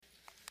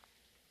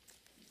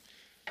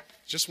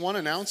Just one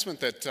announcement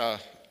that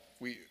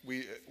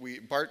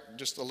Bart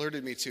just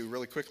alerted me to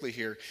really quickly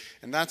here,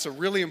 and that's a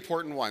really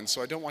important one,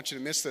 so I don't want you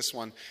to miss this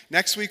one.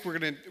 Next week,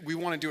 we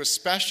want to do a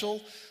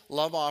special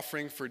love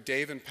offering for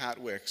Dave and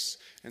Pat Wicks.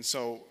 And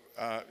so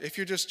if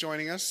you're just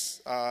joining us,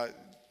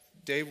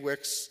 Dave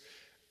Wicks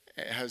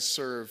has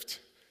served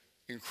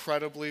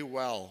incredibly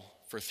well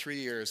for 3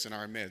 years in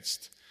our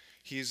midst.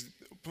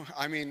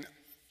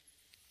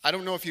 I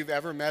don't know if you've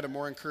ever met a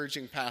more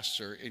encouraging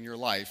pastor in your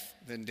life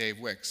than Dave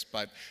Wicks,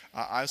 but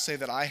I'll say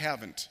that I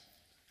haven't.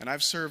 And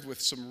I've served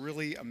with some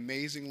really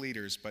amazing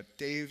leaders, but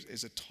Dave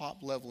is a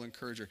top-level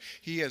encourager.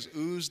 He has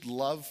oozed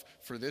love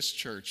for this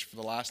church for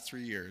the last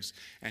 3 years,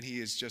 and he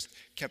has just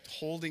kept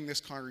holding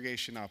this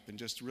congregation up and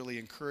just really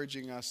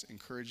encouraging us.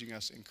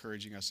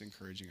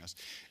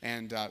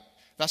 And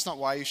that's not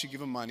why you should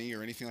give him money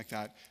or anything like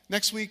that.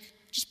 Next week,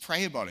 just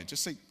pray about it.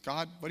 Just say,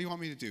 God, what do you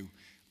want me to do?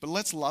 But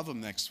let's love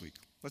them next week.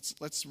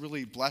 Let's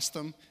really bless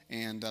them.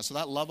 And so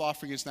that love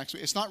offering is next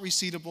week. It's not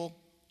receivable.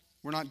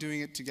 We're not doing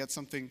it to get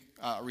something,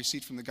 a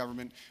receipt from the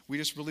government. We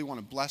just really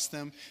want to bless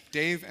them.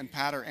 Dave and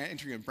Pat are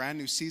entering a brand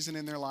new season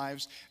in their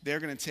lives.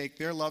 They're going to take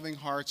their loving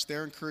hearts,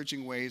 their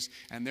encouraging ways,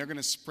 and they're going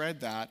to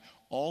spread that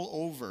all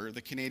over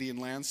the Canadian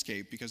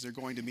landscape, because they're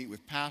going to meet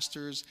with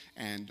pastors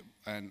and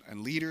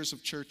leaders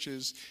of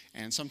churches,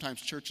 and sometimes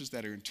churches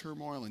that are in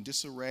turmoil and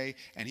disarray,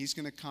 and he's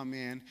going to come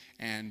in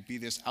and be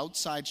this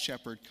outside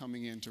shepherd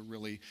coming in to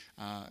really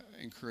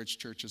encourage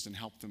churches and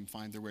help them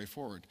find their way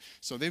forward.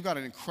 So they've got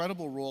an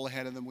incredible role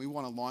ahead of them. We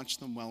want to launch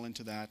them well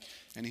into that.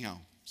 Anyhow,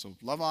 so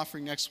love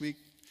offering next week.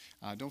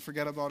 Don't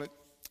forget about it.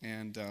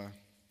 And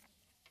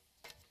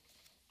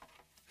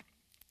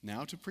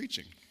now to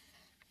preaching.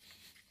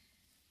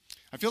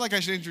 I feel like I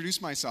should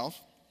introduce myself.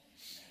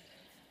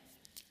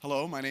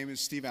 Hello, my name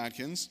is Steve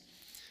Atkins.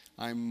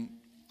 I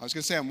was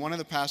going to say I'm one of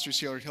the pastors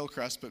here at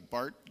Hillcrest, but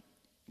Bart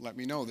let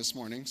me know this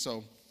morning,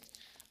 so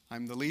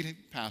I'm the lead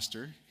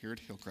pastor here at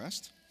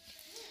Hillcrest.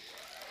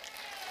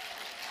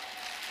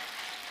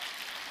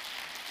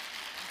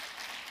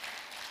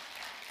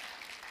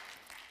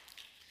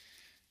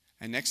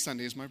 And next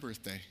Sunday is my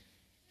birthday.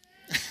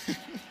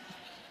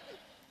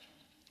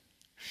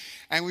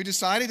 And we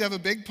decided to have a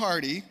big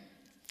party.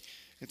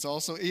 It's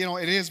also,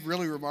 it is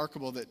really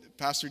remarkable that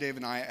Pastor Dave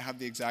and I have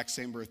the exact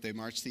same birthday,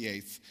 March the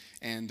 8th.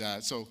 And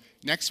so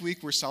next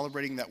week we're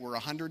celebrating that we're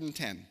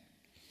 110.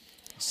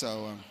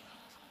 So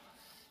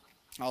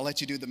I'll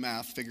let you do the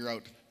math, figure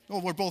out. Well,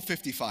 we're both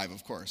 55,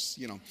 of course,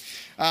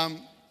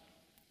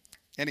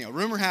 Anyhow,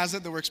 rumor has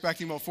it that we're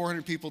expecting about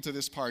 400 people to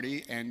this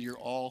party, and you're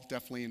all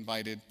definitely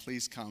invited.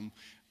 Please come.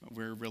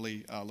 We're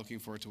really looking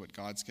forward to what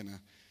God's going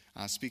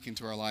to speak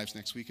into our lives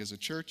next week as a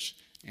church,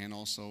 and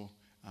also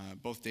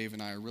both Dave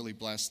and I are really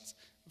blessed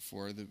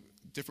for the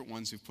different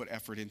ones who've put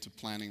effort into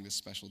planning this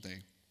special day.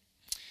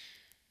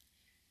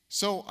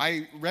 So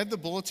I read the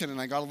bulletin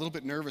and I got a little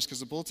bit nervous because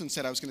the bulletin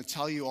said I was going to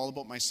tell you all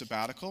about my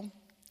sabbatical.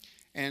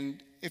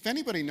 And if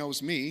anybody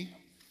knows me,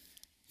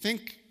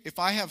 think if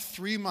I have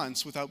 3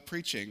 months without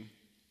preaching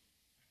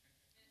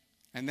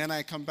and then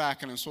I come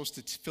back and I'm supposed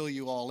to fill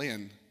you all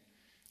in,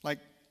 like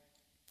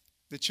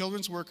the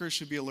children's workers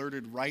should be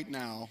alerted right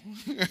now.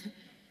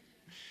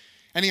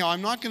 Anyhow,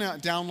 I'm not going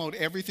to download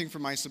everything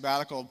from my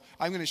sabbatical.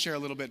 I'm going to share a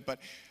little bit, but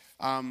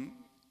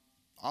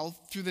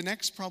through the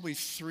next probably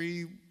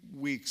 3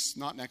 weeks,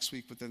 not next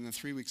week, but then the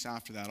 3 weeks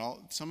after that,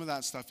 some of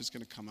that stuff is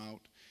going to come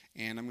out,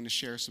 and I'm going to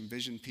share some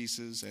vision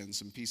pieces and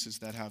some pieces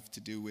that have to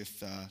do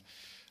with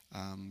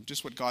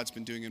just what God's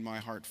been doing in my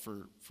heart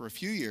for a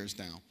few years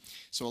now.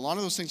 So a lot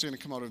of those things are going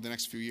to come out over the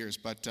next few years.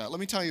 But let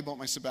me tell you about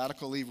my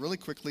sabbatical leave really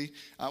quickly.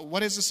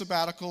 What is a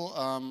sabbatical?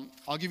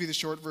 I'll give you the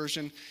short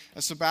version.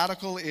 A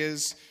sabbatical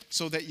is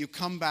so that you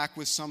come back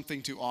with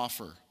something to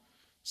offer.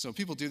 So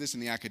people do this in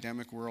the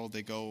academic world.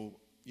 They go,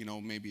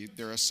 maybe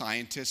they're a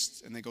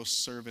scientist and they go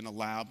serve in a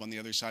lab on the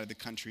other side of the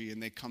country,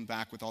 and they come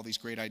back with all these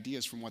great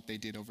ideas from what they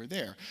did over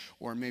there.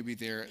 Or maybe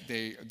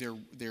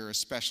they're a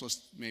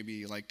specialist,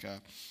 maybe like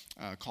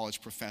a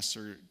college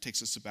professor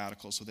takes a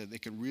sabbatical so that they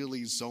can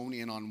really zone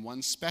in on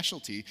one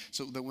specialty,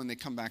 so that when they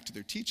come back to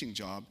their teaching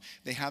job,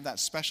 they have that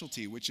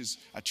specialty, which is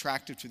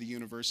attractive to the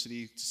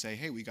university to say,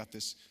 hey, we got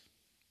this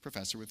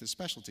professor with this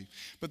specialty.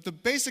 But the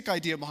basic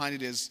idea behind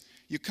it is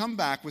you come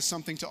back with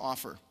something to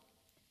offer.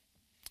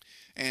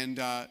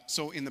 And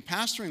so in the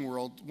pastoring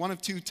world, one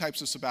of two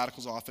types of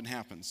sabbaticals often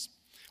happens.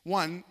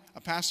 One,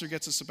 a pastor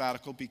gets a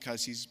sabbatical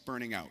because he's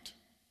burning out.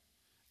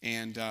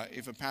 And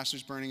if a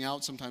pastor's burning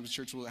out, sometimes the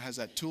church has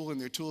that tool in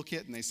their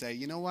toolkit, and they say,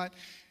 you know what,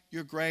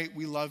 you're great,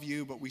 we love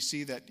you, but we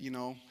see that,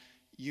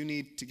 you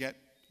need to get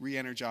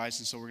re-energized,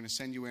 and so we're going to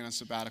send you in on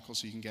sabbatical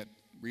so you can get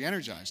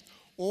re-energized.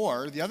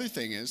 Or the other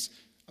thing is,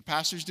 a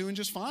pastor's doing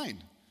just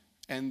fine.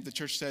 And the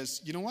church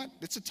says, you know what,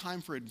 it's a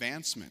time for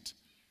advancement.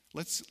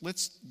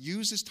 Let's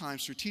use this time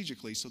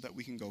strategically so that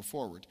we can go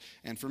forward.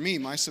 And for me,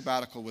 my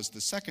sabbatical was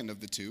the second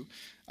of the two,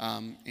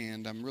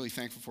 and I'm really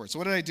thankful for it. So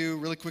what did I do?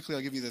 Really quickly,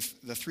 I'll give you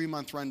the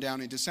 3-month rundown.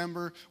 In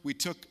December, we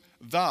took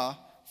the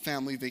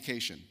family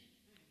vacation.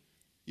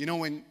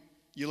 When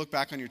you look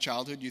back on your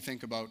childhood, you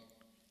think about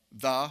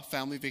the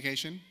family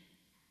vacation.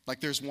 Like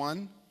there's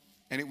one,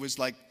 and it was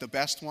like the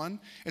best one.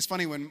 It's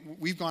funny when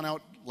we've gone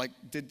out, like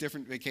did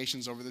different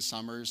vacations over the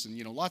summers, and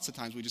lots of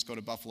times we just go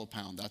to Buffalo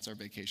Pound. That's our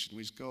vacation.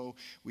 We just go,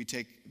 we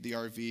take the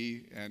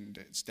RV, and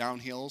it's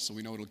downhill, so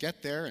we know it'll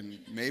get there, and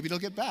maybe it'll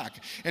get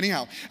back.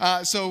 Anyhow,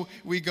 so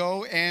we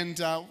go, and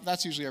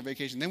that's usually our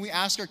vacation. Then we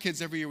ask our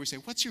kids every year, we say,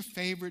 what's your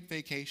favorite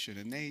vacation?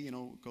 And they,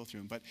 go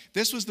through them. But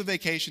this was the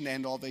vacation to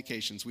end all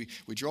vacations. We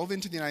drove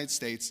into the United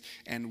States,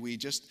 and we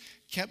just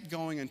kept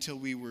going until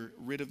we were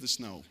rid of the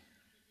snow.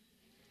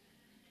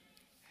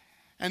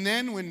 And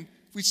then when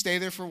we'd stay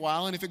there for a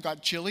while, and if it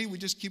got chilly,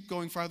 we'd just keep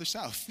going farther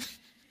south.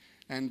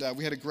 And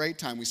we had a great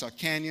time. We saw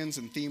canyons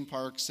and theme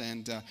parks,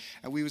 and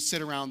we would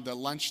sit around the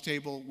lunch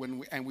table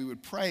and we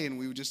would pray, and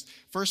we would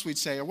first we'd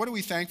say, what are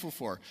we thankful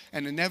for?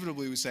 And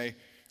inevitably we'd say,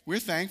 we're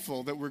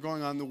thankful that we're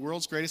going on the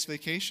world's greatest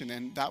vacation,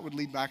 and that would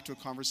lead back to a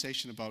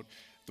conversation about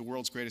the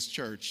world's greatest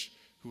church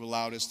who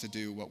allowed us to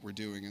do what we're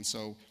doing. And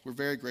so we're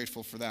very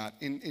grateful for that.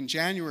 In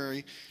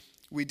January,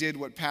 I did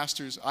what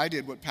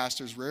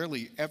pastors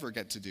rarely ever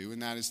get to do,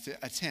 and that is to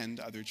attend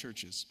other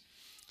churches.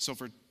 So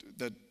for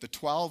the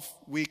 12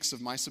 weeks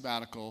of my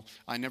sabbatical,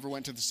 I never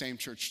went to the same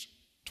church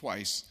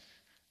twice.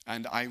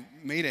 And I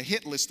made a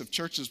hit list of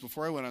churches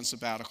before I went on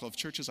sabbatical, of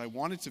churches I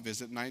wanted to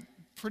visit, and I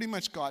pretty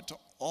much got to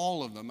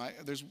all of them.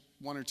 There's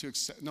one or two,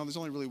 there's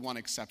only really one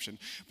exception.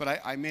 But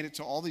I made it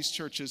to all these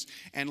churches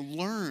and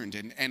learned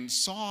and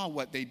saw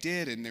what they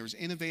did, and there was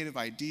innovative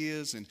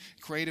ideas and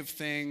creative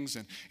things.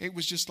 And it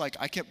was just like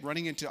I kept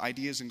running into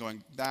ideas and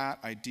going, that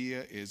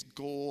idea is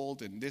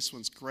gold, and this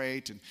one's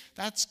great, and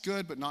that's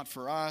good, but not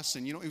for us.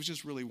 And, it was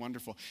just really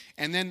wonderful.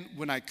 And then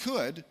when I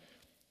could,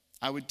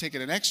 I would take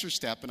it an extra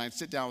step, and I'd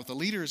sit down with the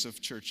leaders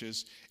of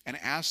churches and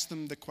ask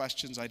them the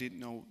questions I didn't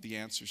know the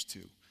answers to.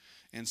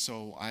 And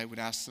so I would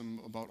ask them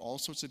about all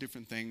sorts of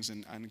different things,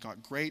 and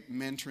got great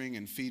mentoring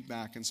and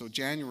feedback. And so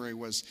January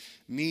was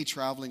me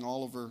traveling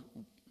all over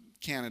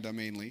Canada,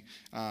 mainly,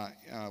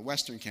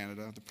 Western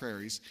Canada, the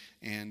prairies,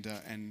 and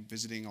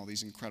visiting all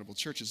these incredible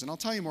churches. And I'll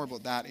tell you more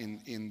about that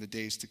in the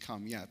days to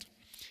come yet.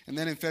 And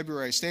then in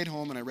February, I stayed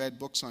home and I read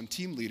books on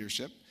team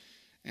leadership.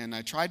 And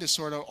I tried to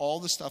sort out all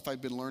the stuff I'd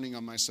been learning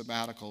on my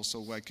sabbatical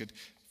so I could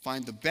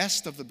find the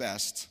best of the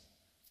best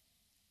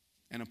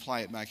and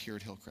apply it back here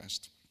at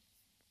Hillcrest.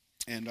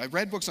 And I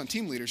read books on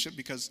team leadership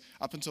because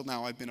up until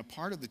now I've been a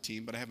part of the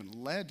team, but I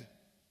haven't led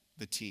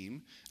the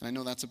team. And I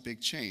know that's a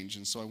big change.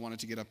 And so I wanted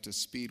to get up to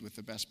speed with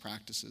the best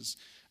practices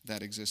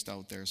that exist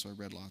out there. So I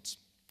read lots.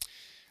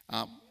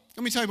 Let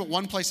me tell you about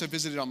one place I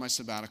visited on my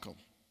sabbatical.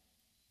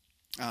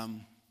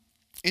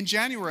 In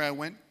January, I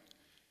went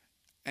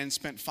and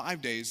spent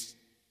 5 days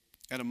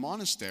at a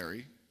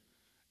monastery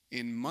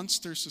in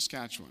Munster,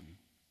 Saskatchewan.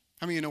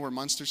 How many of you know where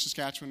Munster,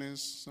 Saskatchewan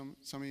is?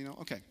 Some of you know?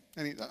 Okay.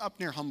 Up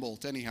near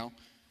Humboldt, anyhow.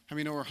 How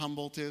many know where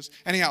Humboldt is?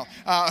 Anyhow,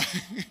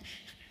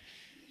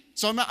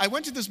 so I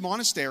went to this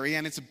monastery,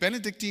 and it's a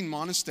Benedictine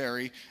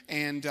monastery,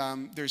 and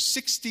there's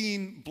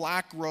 16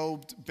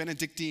 black-robed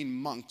Benedictine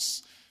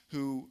monks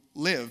who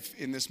live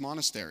in this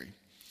monastery.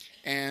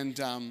 And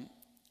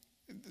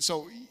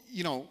so,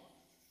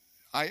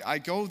 I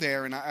go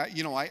there, and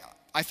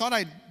I thought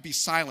I'd be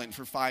silent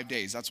for 5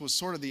 days. That was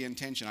sort of the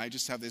intention. I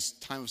just have this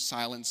time of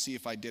silence, see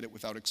if I did it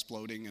without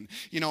exploding. And,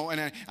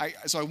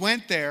 so I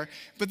went there.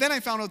 But then I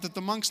found out that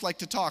the monks like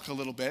to talk a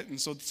little bit. And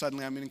so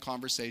suddenly I'm in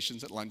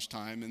conversations at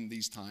lunchtime and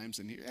these times.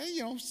 And,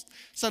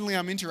 suddenly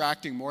I'm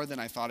interacting more than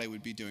I thought I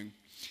would be doing.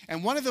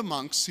 And one of the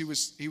monks, he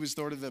was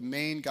sort of the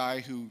main guy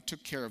who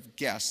took care of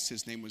guests.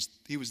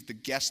 He was the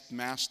guest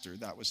master.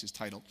 That was his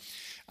title.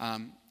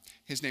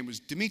 His name was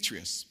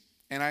Demetrius.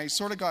 And I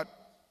sort of got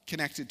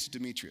connected to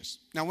Demetrius.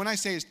 Now, when I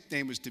say his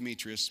name was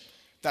Demetrius,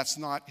 that's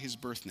not his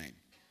birth name.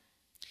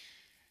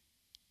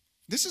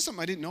 This is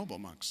something I didn't know about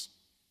monks.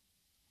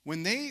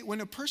 When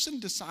a person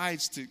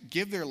decides to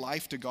give their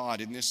life to God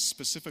in this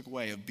specific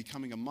way of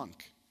becoming a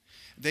monk,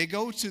 they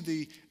go to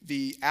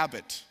the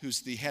abbot,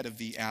 who's the head of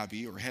the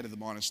abbey or head of the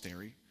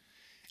monastery,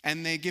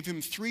 and they give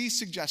him 3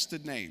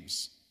 suggested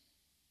names.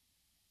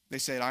 They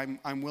say,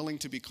 I'm willing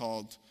to be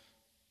called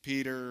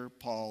Peter,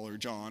 Paul, or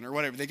John, or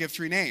whatever. They give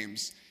 3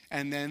 names,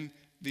 and then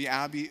the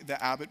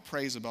abbot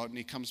prays about it, and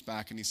he comes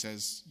back and he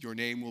says, your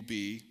name will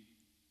be,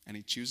 and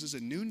he chooses a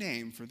new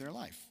name for their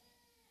life.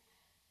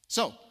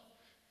 So,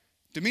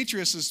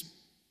 Demetrius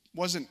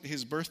wasn't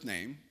his birth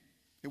name.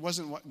 It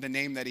wasn't the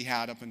name that he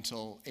had up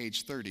until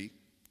age 30,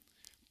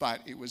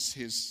 but it was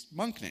his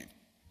monk name.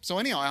 So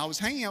anyhow, I was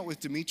hanging out with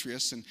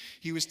Demetrius, and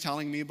he was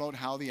telling me about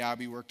how the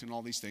abbey worked and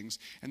all these things.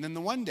 And then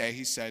the one day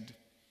he said,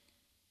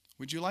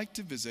 would you like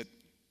to visit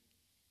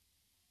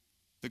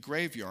the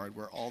graveyard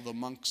where all the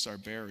monks are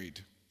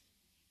buried?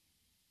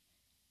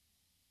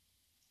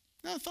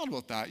 Now, I thought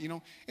about that.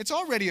 It's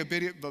already a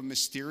bit of a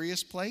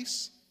mysterious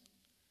place.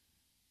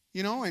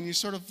 And you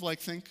sort of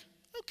think,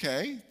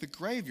 okay, the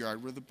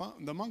graveyard where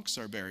the monks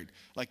are buried.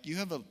 Like, you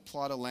have a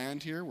plot of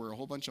land here where a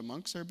whole bunch of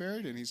monks are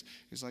buried? And he's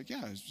like,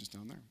 yeah, it's just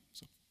down there.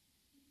 So,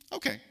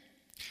 okay.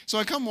 So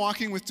I come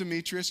walking with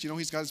Demetrius.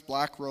 He's got his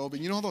black robe.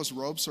 And how those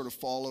robes sort of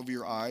fall over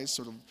your eyes,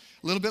 sort of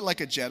a little bit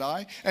like a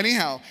Jedi?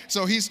 Anyhow,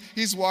 so he's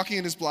walking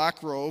in his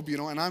black robe,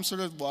 and I'm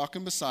sort of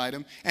walking beside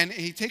him. And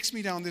he takes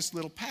me down this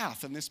little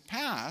path. And this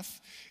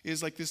path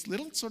is like this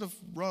little sort of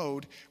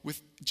road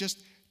with just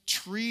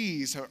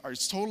trees are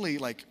totally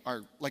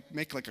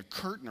make like a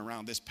curtain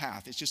around this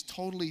path. It's just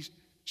totally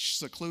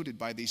secluded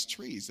by these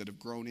trees that have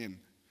grown in.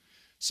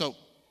 So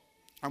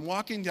I'm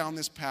walking down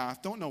this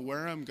path, don't know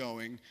where I'm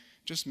going,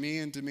 just me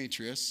and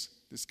Demetrius,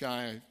 this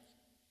guy, I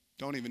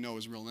don't even know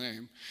his real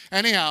name.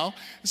 Anyhow,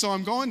 so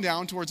I'm going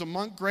down towards a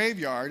monk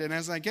graveyard, and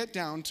as I get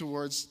down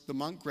towards the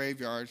monk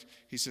graveyard,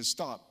 he says,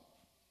 stop.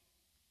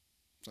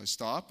 So I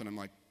stop, and I'm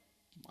like,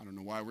 I don't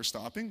know why we're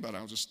stopping, but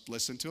I'll just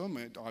listen to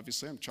him.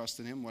 Obviously, I'm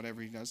trusting him,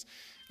 whatever he does.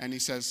 And he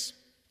says,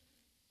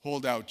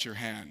 hold out your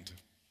hand.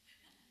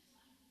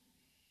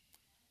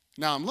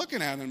 Now I'm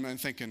looking at him and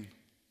thinking,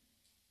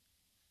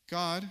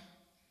 God,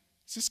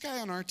 is this guy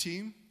on our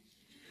team?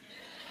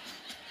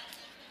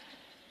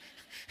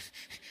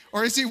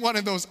 Or is he one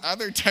of those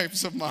other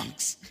types of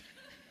monks?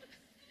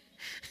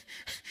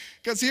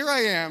 Because here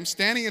I am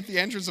standing at the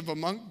entrance of a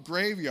monk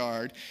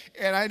graveyard,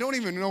 and I don't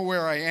even know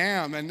where I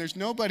am, and there's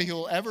nobody who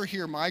will ever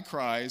hear my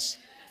cries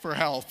for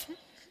help.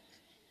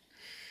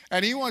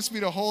 And he wants me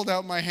to hold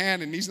out my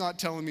hand, and he's not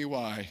telling me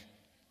why.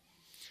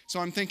 So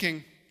I'm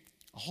thinking,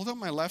 I'll hold out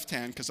my left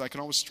hand because I can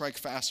always strike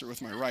faster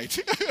with my right.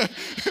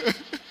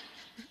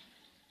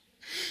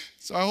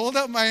 So I hold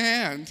out my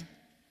hand,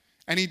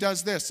 and he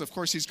does this. Of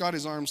course, he's got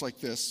his arms like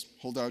this.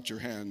 Hold out your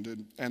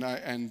hand. And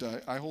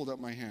I hold out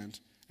my hand,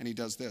 and he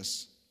does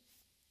this.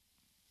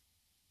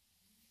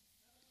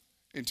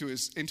 Into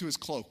his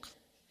cloak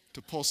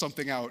to pull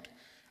something out.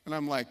 And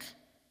I'm like,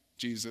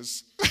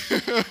 Jesus.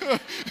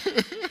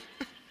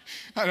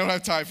 I don't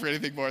have time for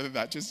anything more than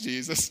that, just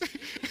Jesus.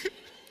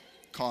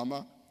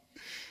 Comma.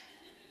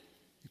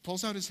 He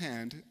pulls out his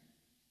hand,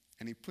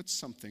 and he puts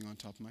something on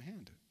top of my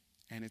hand.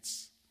 And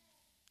it's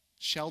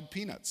shelled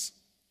peanuts.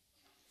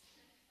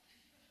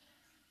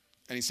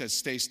 And he says,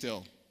 stay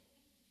still.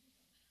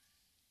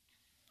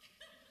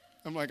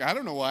 I'm like, I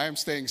don't know why I'm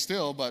staying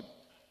still, but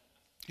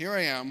here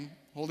I am,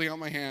 holding out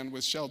my hand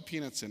with shelled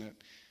peanuts in it.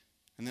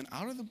 And then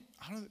out of the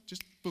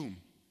just boom,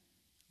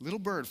 little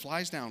bird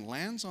flies down,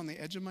 lands on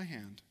the edge of my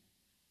hand,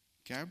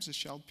 grabs a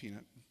shelled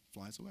peanut, and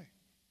flies away.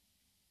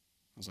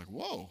 I was like,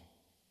 whoa.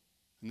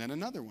 And then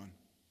another one,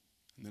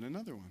 and then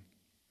another one,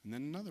 and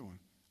then another one.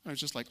 And I was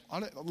just like,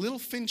 little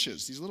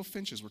finches, these little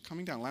finches were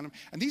coming down, landing.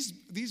 And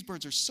these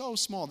birds are so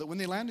small that when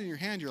they land in your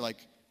hand, you're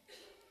like,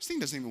 this thing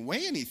doesn't even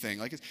weigh anything.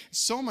 Like, it's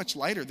so much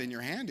lighter than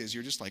your hand is.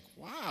 You're just like,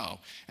 wow.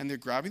 And they're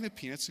grabbing the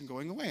peanuts and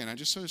going away. And I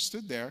just sort of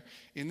stood there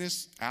in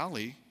this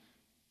alley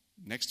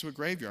next to a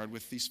graveyard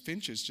with these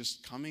finches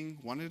just coming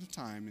one at a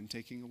time and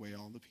taking away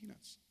all the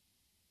peanuts.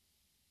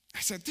 I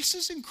said, this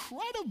is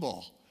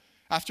incredible.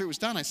 After it was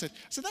done, I said,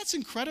 that's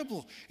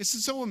incredible. It's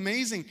so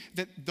amazing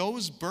that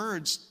those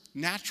birds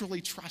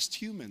naturally trust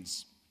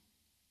humans.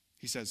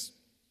 He says,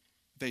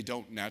 they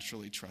don't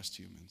naturally trust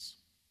humans.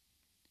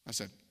 I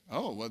said,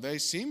 oh, well, they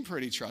seem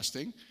pretty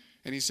trusting.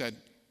 And he said,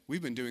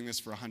 we've been doing this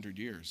for 100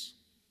 years,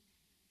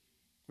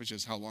 which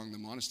is how long the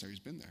monastery's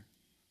been there.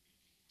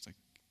 It's like,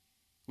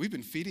 we've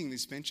been feeding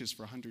these finches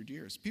for 100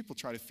 years. People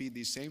try to feed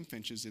these same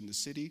finches in the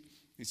city.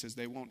 He says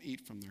they won't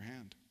eat from their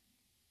hand.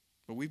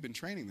 But we've been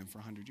training them for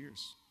 100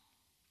 years.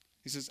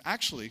 He says,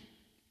 actually,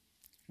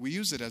 we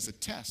use it as a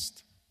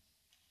test.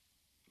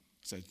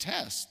 I said,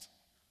 test?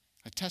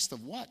 A test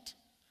of what?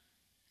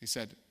 He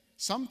said,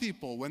 some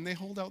people, when they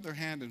hold out their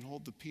hand and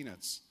hold the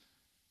peanuts,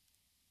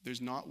 there's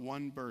not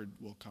one bird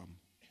will come.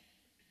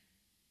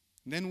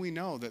 And then we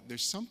know that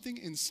there's something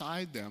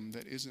inside them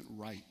that isn't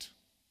right.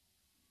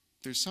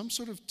 There's some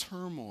sort of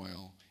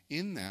turmoil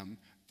in them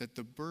that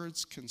the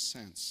birds can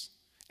sense.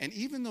 And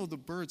even though the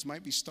birds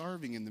might be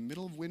starving in the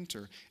middle of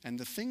winter and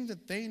the thing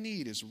that they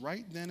need is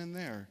right then and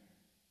there,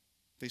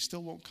 they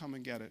still won't come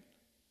and get it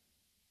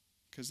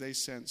because they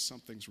sense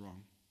something's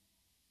wrong.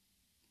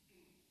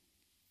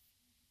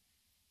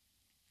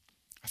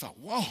 I thought,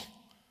 whoa,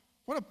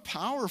 what a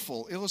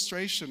powerful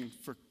illustration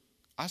for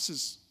us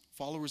as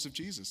followers of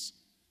Jesus.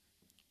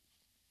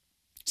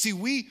 See,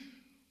 we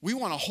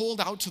want to hold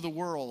out to the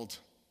world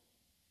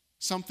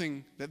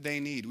something that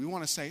they need. We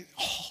want to say,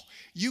 oh,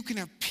 you can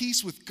have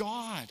peace with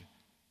God.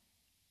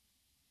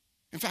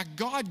 In fact,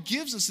 God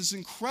gives us this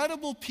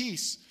incredible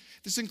peace,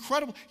 this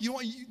incredible,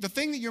 the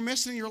thing that you're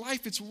missing in your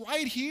life, it's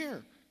right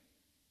here.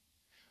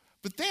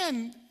 But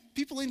then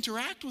people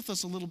interact with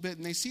us a little bit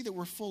and they see that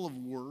we're full of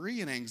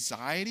worry and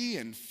anxiety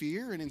and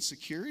fear and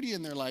insecurity,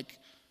 and they're like,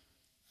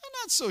 I'm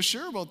not so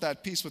sure about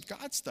that peace with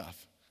God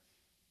stuff.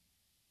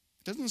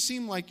 It doesn't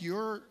seem like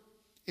you're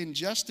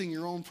ingesting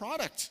your own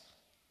product.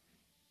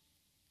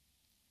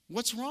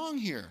 What's wrong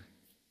here?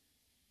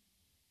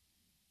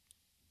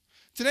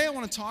 Today I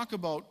want to talk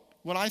about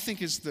what I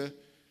think is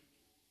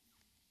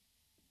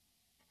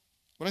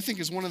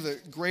one of the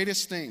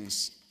greatest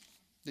things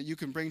that you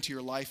can bring to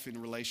your life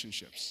in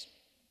relationships.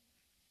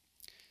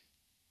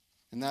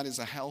 And that is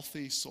a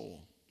healthy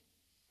soul.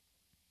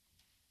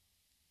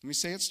 Let me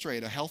say it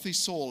straight. A healthy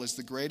soul is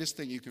the greatest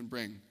thing you can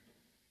bring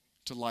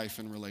to life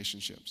and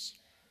relationships.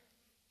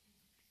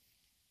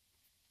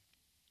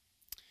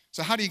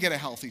 So how do you get a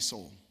healthy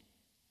soul?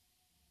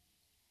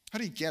 How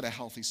do you get a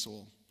healthy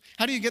soul?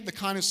 How do you get the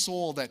kind of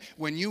soul that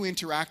when you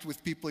interact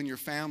with people in your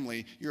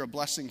family, you're a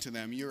blessing to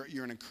them, you're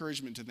an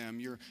encouragement to them,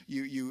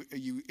 you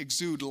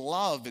exude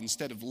love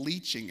instead of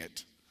leeching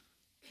it?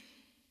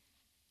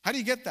 How do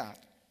you get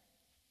that?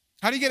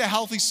 How do you get a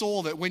healthy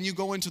soul that when you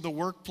go into the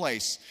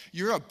workplace,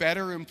 you're a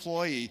better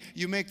employee,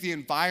 you make the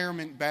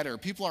environment better,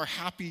 people are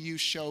happy you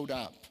showed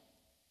up?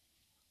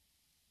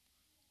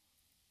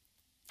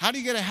 How do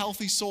you get a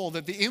healthy soul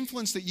that the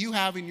influence that you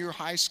have in your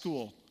high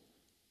school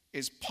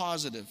is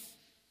positive,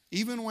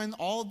 even when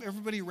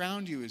everybody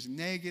around you is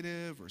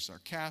negative or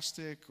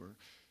sarcastic or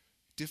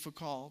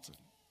difficult?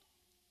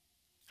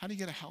 How do you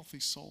get a healthy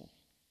soul?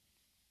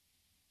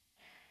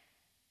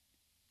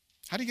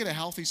 How do you get a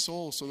healthy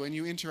soul so when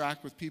you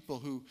interact with people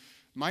who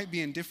might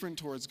be indifferent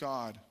towards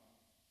God,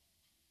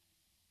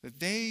 that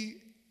they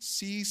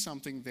see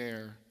something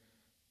there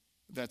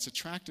that's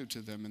attractive to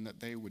them and that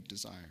they would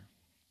desire?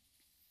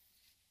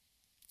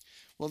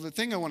 Well, the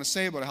thing I want to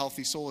say about a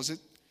healthy soul is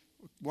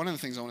one of the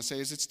things I want to say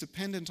is it's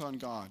dependent on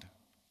God.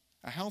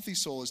 A healthy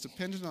soul is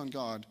dependent on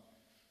God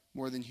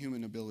more than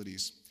human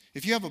abilities.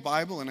 If you have a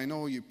Bible, and I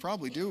know you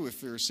probably do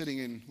if you're sitting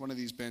in one of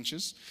these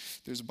benches,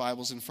 there's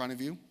Bibles in front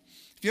of you.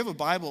 If you have a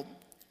Bible,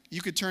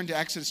 you could turn to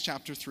Exodus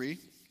chapter 3,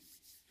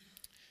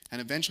 and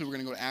eventually we're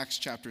going to go to Acts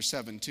chapter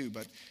 7 too,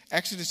 but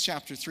Exodus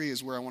chapter 3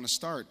 is where I want to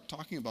start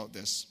talking about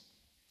this.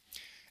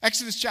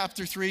 Exodus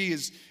chapter 3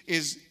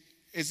 is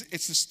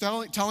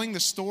telling the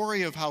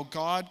story of how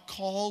God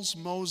calls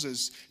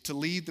Moses to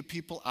lead the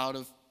people out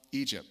of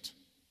Egypt.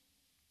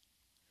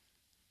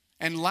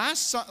 And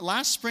last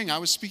spring, I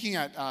was speaking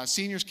at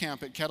seniors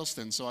camp at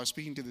Kettleston. So I was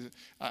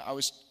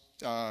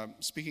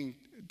speaking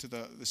to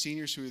the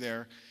seniors who were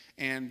there,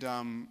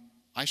 and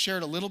I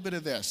shared a little bit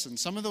of this. And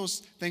some of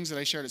those things that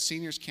I shared at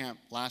seniors camp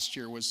last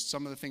year was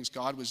some of the things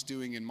God was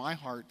doing in my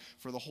heart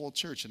for the whole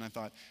church. And I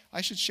thought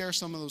I should share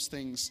some of those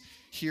things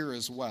here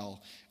as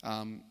well.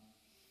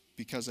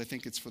 Because I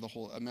think it's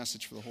a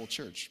message for the whole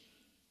church.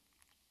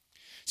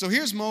 So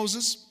here's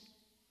Moses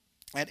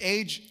at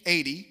age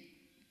 80.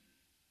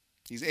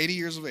 He's 80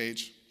 years of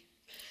age.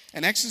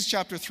 And Exodus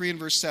chapter 3 and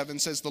verse 7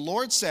 says, the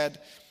Lord said,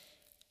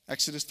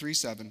 Exodus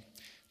 3:7,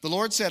 the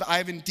Lord said, I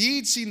have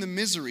indeed seen the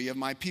misery of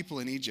my people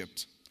in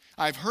Egypt.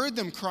 I've heard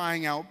them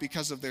crying out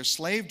because of their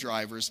slave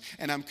drivers,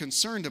 and I'm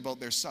concerned about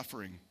their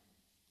suffering.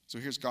 So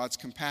here's God's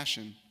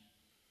compassion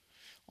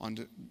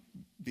on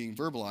being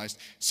verbalized.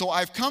 So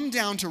I've come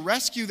down to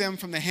rescue them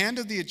from the hand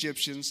of the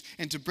Egyptians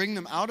and to bring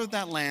them out of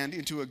that land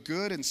into a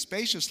good and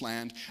spacious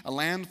land, a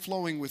land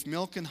flowing with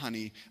milk and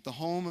honey, the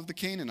home of the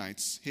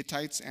Canaanites,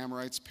 Hittites,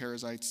 Amorites,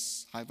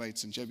 Perizzites,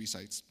 Hivites, and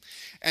Jebusites.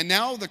 And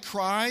now the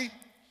cry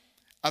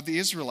of the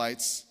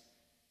Israelites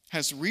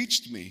has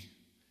reached me,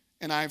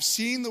 and I've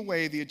seen the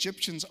way the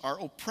Egyptians are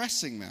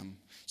oppressing them.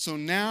 So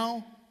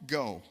now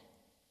go.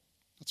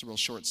 That's a real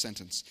short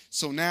sentence.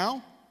 So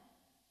now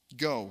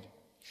go.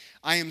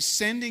 I am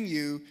sending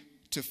you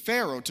to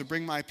Pharaoh to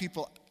bring my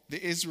people,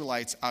 the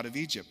Israelites, out of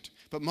Egypt.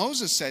 But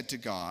Moses said to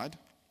God,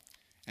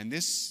 and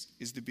this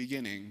is the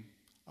beginning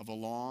of a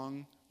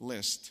long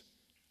list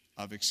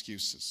of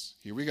excuses.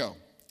 Here we go.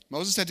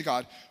 Moses said to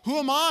God, who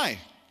am I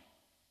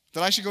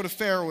that I should go to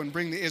Pharaoh and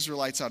bring the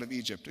Israelites out of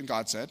Egypt? And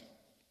God said,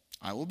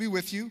 I will be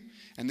with you,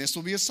 and this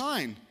will be a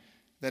sign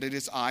that it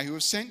is I who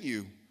have sent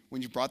you.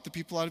 When you brought the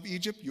people out of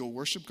Egypt, you'll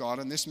worship God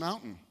on this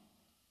mountain.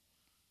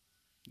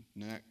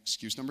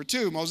 Excuse number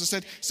 2, Moses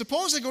said,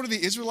 suppose I go to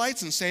the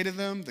Israelites and say to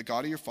them, the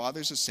God of your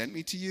fathers has sent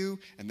me to you,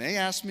 and they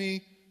ask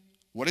me,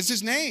 what is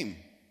his name?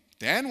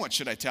 Then what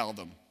should I tell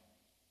them?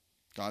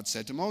 God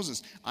said to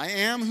Moses, I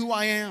am who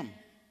I am.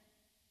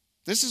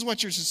 This is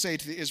what you're to say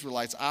to the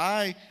Israelites,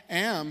 I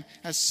am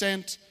has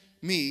sent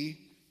me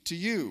to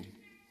you.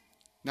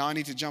 Now I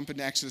need to jump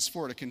into Exodus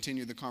 4 to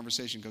continue the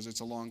conversation because it's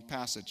a long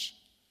passage.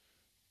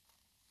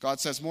 God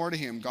says more to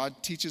him.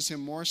 God teaches him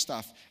more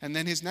stuff. And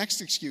then his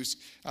next excuse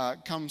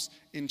comes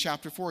in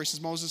chapter 4. He says,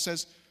 Moses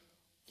says,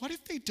 what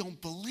if they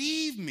don't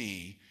believe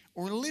me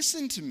or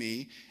listen to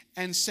me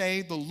and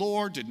say, the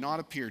Lord did not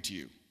appear to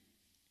you?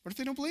 What if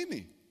they don't believe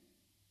me?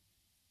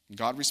 And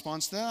God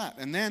responds to that.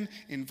 And then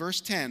in verse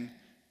 10,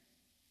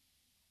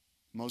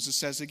 Moses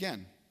says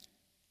again,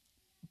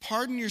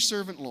 pardon your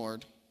servant,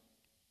 Lord.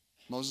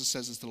 Moses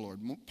says this to the Lord.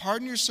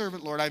 Pardon your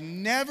servant, Lord. I've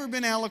never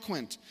been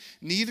eloquent,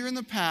 neither in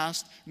the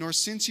past nor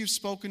since you've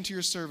spoken to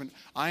your servant.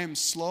 I am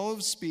slow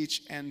of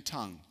speech and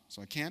tongue,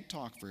 so I can't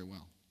talk very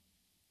well.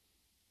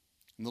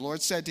 And the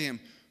Lord said to him,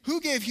 who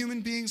gave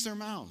human beings their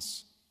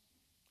mouths?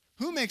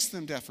 Who makes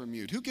them deaf or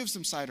mute? Who gives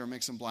them sight or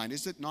makes them blind?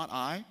 Is it not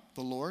I,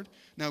 the Lord?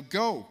 Now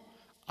go,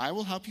 I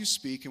will help you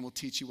speak and will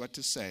teach you what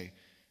to say.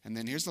 And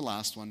then here's the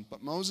last one.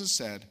 But Moses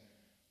said,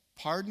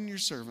 pardon your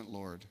servant,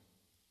 Lord.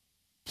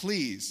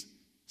 Please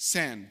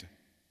send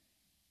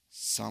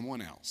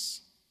someone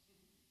else.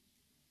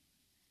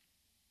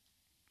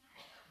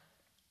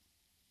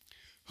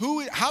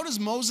 How does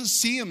Moses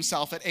see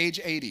himself at age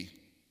 80?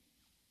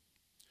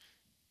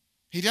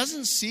 He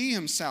doesn't see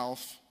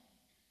himself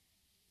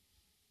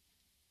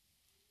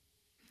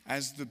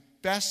as the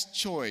best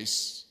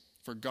choice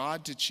for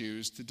God to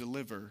choose to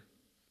deliver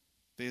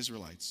the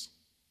Israelites.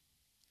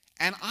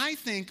 And I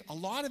think a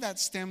lot of that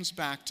stems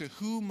back to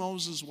who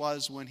Moses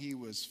was when he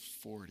was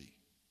 40.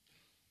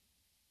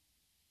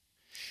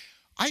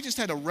 I just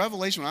had a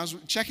revelation when I was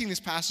checking this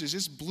passage. It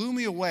just blew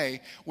me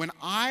away when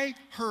I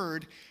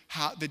heard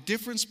how the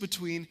difference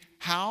between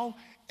how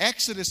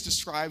Exodus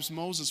describes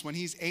Moses when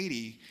he's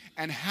 80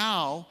 and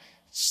how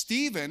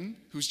Stephen,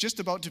 who's just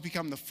about to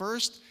become the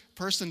first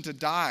person to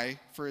die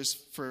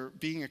for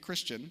being a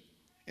Christian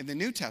in the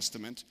New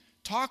Testament,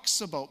 talks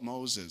about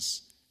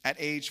Moses at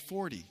age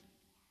 40.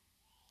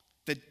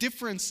 The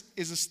difference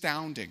is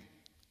astounding.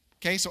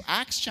 Okay, so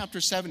Acts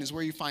chapter 7 is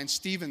where you find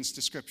Stephen's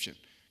description.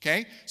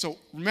 Okay, so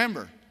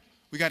remember,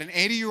 we got an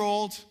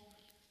 80-year-old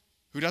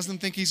who doesn't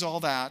think he's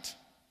all that,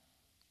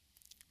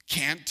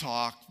 can't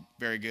talk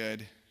very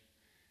good,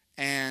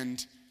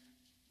 and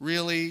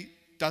really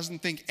doesn't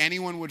think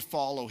anyone would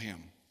follow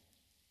him.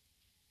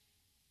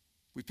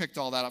 We picked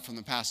all that up from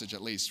the passage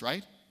at least,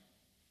 right?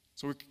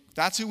 So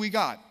that's who we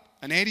got.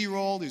 An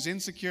 80-year-old who's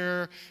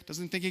insecure,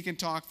 doesn't think he can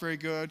talk very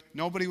good,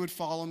 nobody would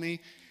follow me.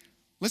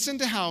 Listen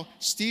to how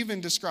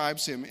Stephen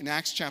describes him in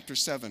Acts chapter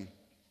 7.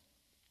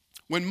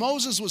 When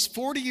Moses was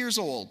 40 years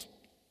old,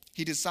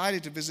 he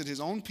decided to visit his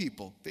own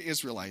people, the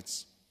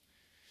Israelites.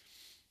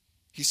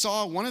 He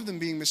saw one of them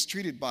being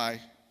mistreated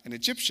by an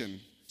Egyptian,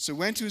 so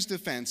went to his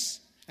defense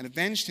and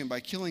avenged him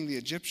by killing the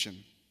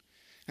Egyptian.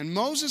 And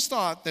Moses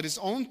thought that his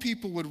own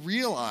people would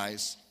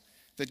realize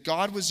that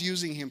God was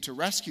using him to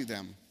rescue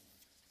them,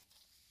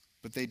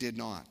 but they did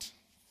not.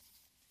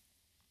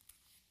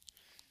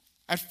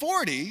 At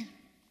 40,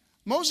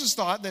 Moses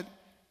thought at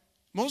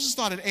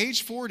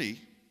age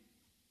 40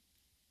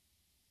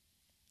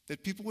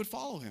 that people would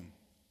follow him.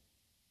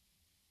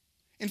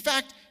 In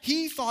fact,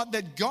 he thought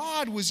that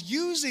God was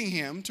using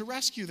him to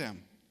rescue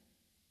them.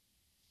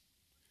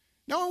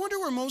 Now, I wonder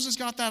where Moses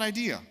got that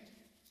idea. I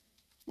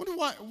wonder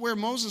where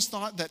Moses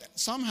thought that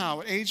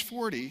somehow at age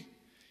 40,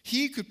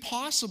 he could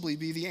possibly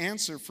be the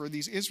answer for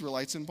these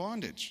Israelites in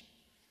bondage.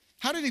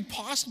 How did he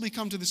possibly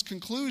come to this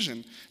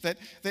conclusion that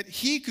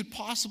he could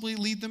possibly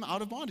lead them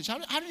out of bondage? How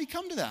did he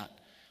come to that?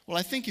 Well,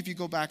 I think if you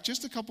go back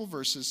just a couple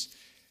verses,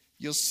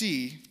 you'll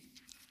see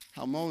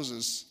how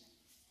Moses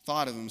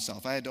thought of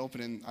himself. I had to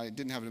open it, I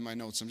didn't have it in my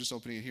notes, I'm just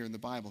opening it here in the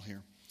Bible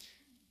here.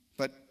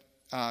 But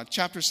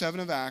chapter 7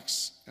 of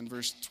Acts and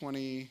verse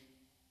 22,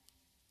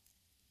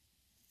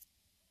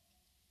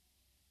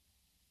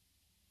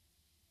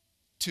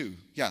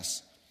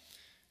 yes.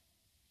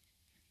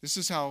 This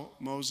is how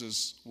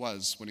Moses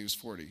was when he was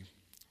 40.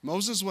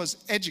 Moses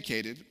was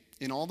educated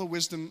in all the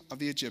wisdom of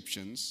the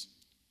Egyptians.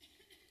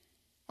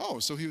 Oh,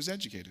 so he was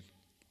educated.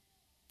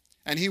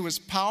 And he was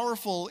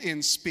powerful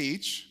in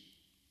speech.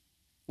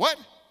 What?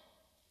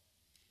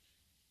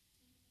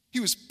 He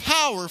was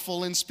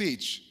powerful in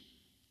speech.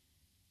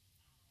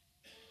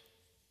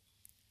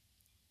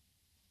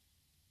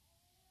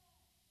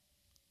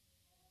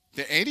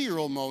 The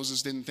 80-year-old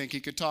Moses didn't think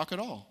he could talk at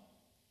all.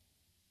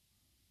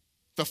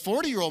 The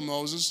 40-year-old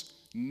Moses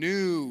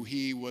knew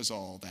he was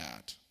all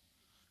that.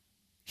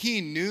 He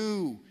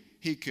knew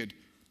he could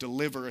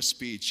deliver a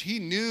speech. He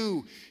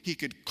knew he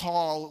could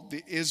call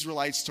the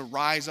Israelites to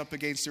rise up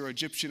against their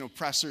Egyptian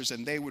oppressors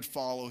and they would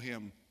follow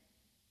him.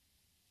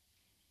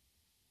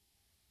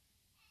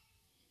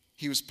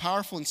 He was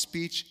powerful in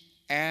speech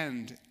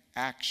and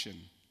action.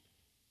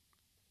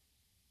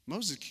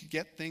 Moses could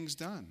get things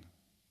done.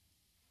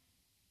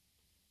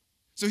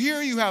 So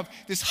here you have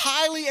this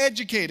highly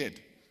educated,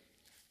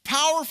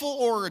 powerful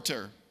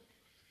orator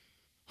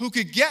who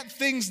could get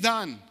things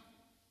done,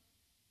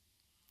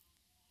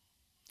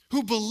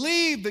 who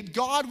believed that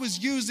God was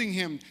using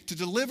him to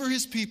deliver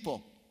his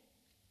people,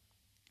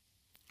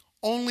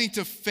 only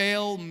to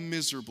fail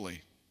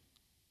miserably.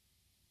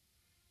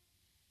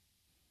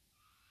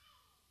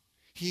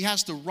 He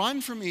has to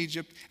run from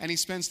Egypt, and he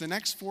spends the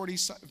next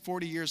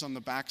 40 years on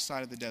the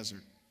backside of the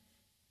desert.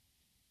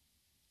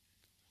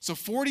 So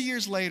 40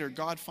 years later,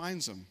 God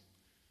finds him,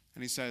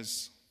 and he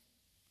says,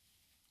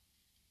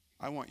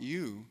 I want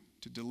you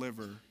to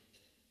deliver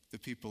the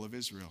people of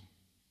Israel.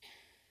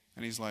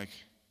 And he's like,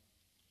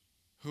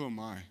 who am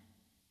I?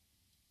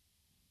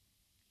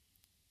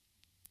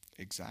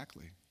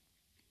 Exactly.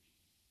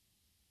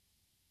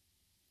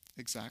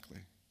 Exactly.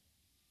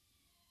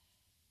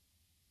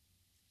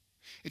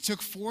 It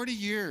took 40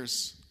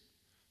 years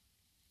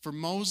for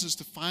Moses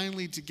to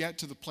finally get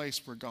to the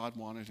place where God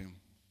wanted him.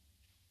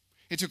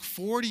 It took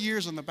 40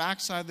 years on the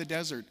backside of the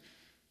desert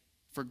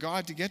for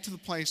God to get to the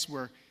place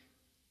where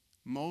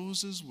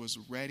Moses was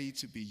ready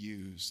to be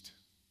used.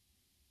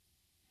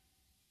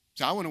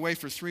 So I went away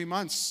for 3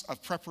 months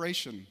of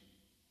preparation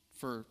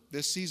for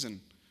this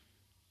season.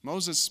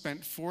 Moses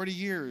spent 40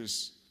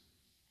 years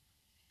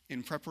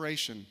in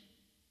preparation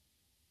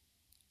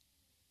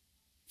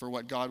for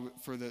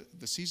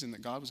the season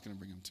that God was going to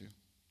bring him to.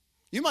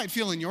 You might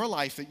feel in your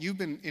life that you've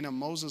been in a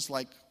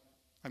Moses-like,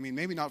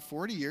 maybe not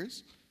 40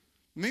 years.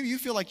 Maybe you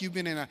feel like you've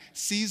been in a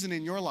season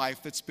in your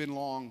life that's been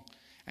long,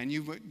 and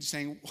you've been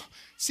saying,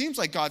 seems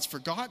like God's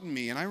forgotten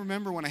me. And I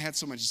remember when I had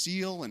so much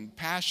zeal and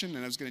passion,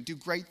 and I was going to do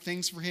great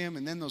things for him,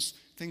 and then those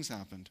things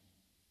happened.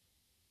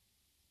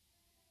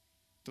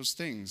 Those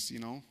things,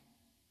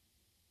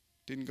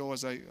 didn't go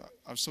as I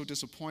was so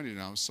disappointed,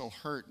 and I was so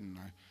hurt, and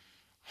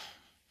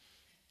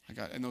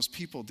and those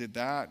people did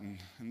that, and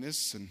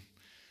this, and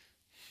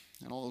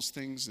all those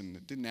things, and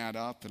it didn't add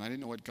up, and I didn't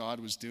know what God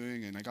was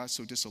doing, and I got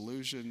so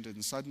disillusioned,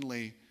 and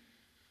suddenly,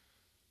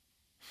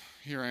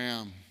 here I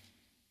am.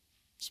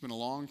 It's been a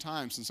long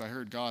time since I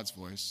heard God's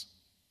voice.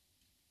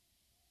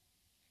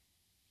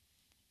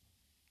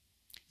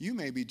 You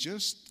may be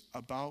just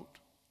about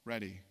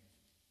ready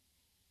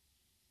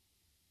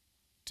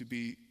to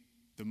be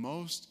the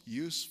most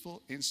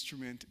useful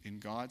instrument in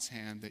God's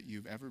hand that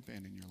you've ever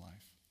been in your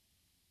life.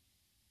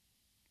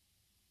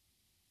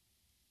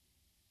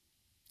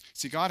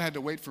 See, God had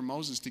to wait for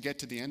Moses to get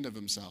to the end of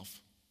himself.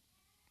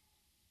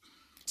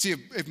 See,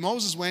 if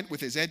Moses went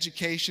with his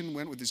education,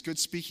 went with his good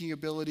speaking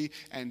ability,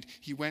 and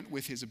he went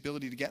with his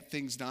ability to get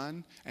things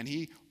done, and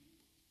he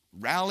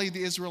rallied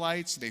the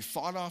Israelites, they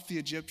fought off the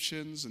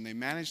Egyptians, and they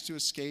managed to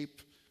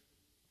escape,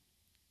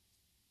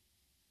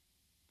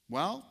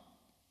 well,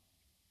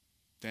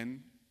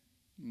 then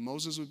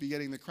Moses would be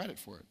getting the credit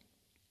for it.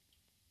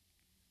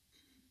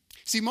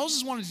 See,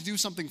 Moses wanted to do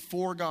something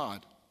for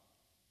God,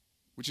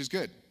 which is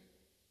good.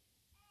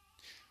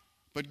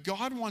 But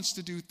God wants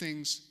to do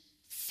things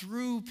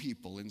through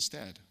people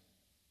instead.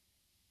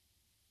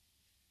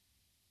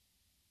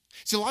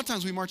 See, a lot of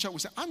times we march out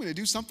and say, I'm going to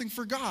do something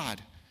for God.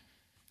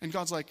 And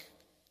God's like,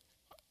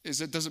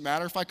 does it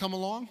matter if I come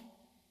along?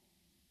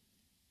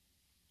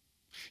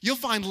 You'll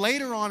find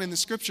later on in the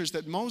scriptures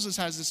that Moses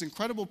has this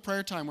incredible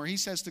prayer time where he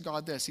says to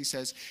God this.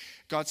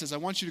 God says, I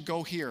want you to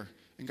go here.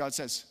 And God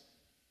says,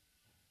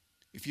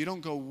 if you don't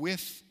go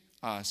with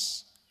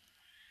us,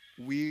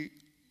 we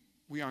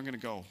aren't going to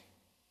go.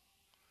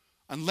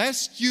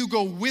 Unless you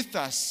go with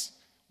us,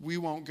 we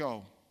won't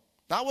go.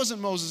 That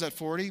wasn't Moses at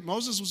 40.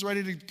 Moses was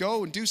ready to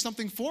go and do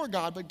something for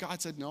God, but God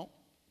said, no.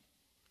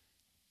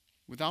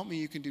 Without me,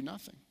 you can do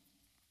nothing.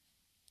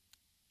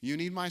 You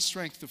need my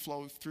strength to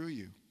flow through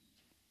you.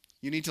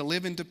 You need to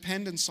live in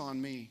dependence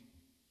on me.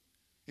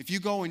 If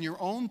you go in your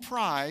own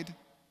pride,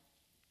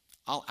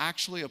 I'll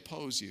actually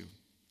oppose you.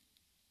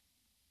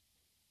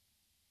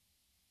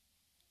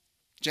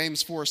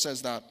 James 4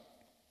 says that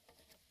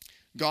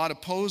God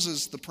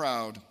opposes the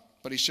proud,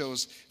 but he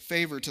shows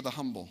favor to the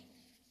humble.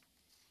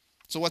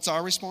 So what's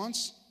our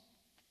response?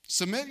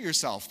 Submit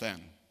yourself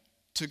then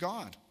to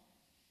God.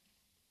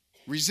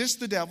 Resist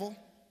the devil,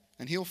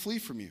 and he'll flee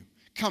from you.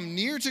 Come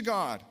near to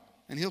God,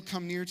 and he'll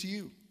come near to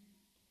you.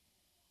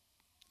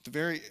 At the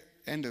very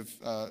end of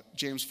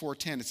James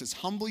 4:10, it says,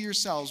 humble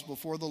yourselves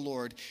before the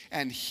Lord,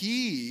 and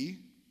he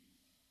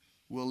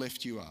will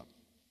lift you up.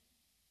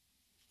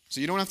 So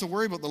you don't have to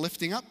worry about the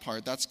lifting up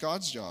part. That's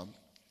God's job.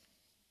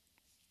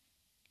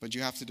 But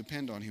you have to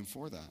depend on him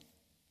for that.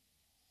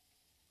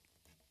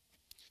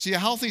 See, a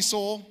healthy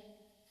soul,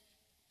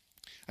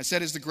 I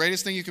said, is the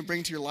greatest thing you can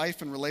bring to your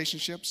life and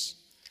relationships.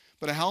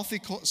 But a healthy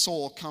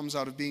soul comes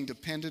out of being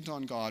dependent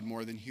on God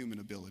more than human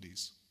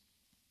abilities.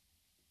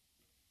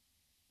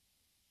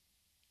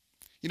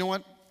 You know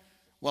what?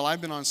 While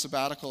I've been on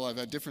sabbatical, I've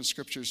had different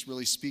scriptures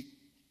really speak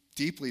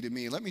deeply to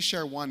me. Let me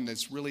share one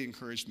that's really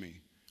encouraged me.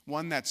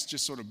 One that's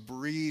just sort of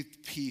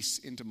breathed peace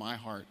into my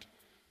heart.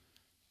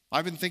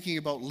 I've been thinking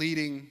about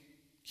leading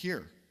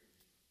here.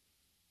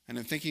 And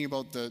I'm thinking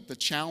about the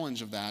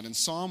challenge of that. And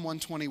Psalm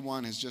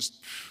 121 has just,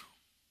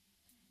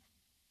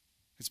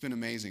 it's been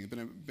amazing.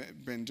 It's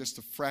been just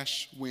a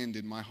fresh wind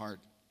in my heart.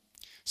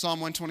 Psalm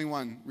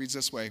 121 reads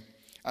this way.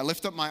 I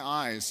lift up my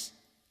eyes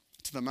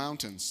to the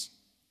mountains.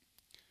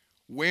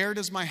 Where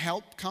does my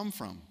help come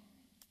from?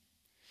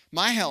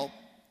 My help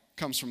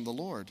comes from the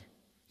Lord,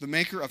 the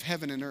maker of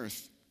heaven and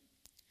earth.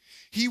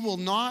 He will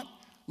not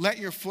let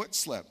your foot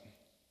slip.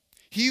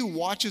 He who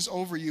watches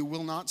over you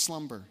will not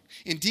slumber.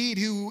 Indeed,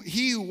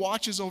 he who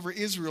watches over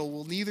Israel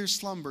will neither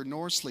slumber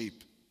nor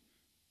sleep.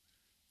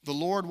 The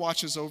Lord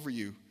watches over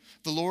you.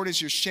 The Lord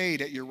is your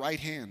shade at your right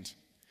hand.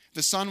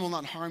 The sun will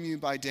not harm you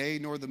by day,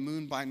 nor the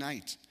moon by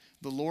night.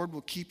 The Lord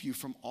will keep you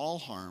from all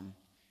harm.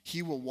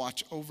 He will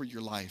watch over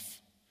your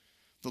life.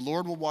 The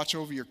Lord will watch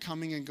over your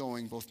coming and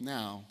going, both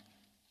now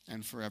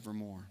and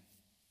forevermore.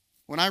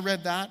 When I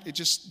read that, it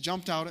just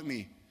jumped out at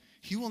me.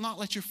 He will not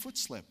let your foot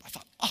slip. I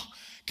thought,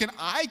 can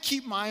I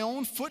keep my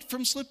own foot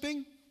from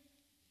slipping?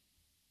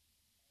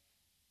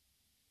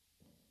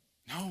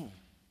 No.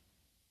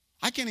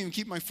 I can't even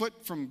keep my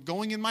foot from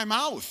going in my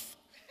mouth.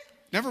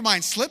 Never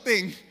mind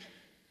slipping.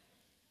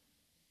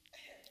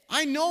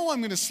 I know I'm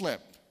going to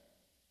slip.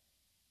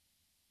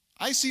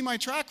 I see my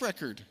track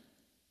record.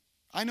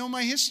 I know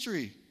my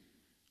history.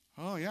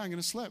 Oh, yeah, I'm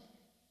going to slip.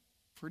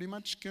 Pretty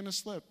much going to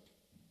slip.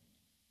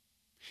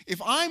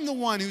 If I'm the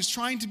one who's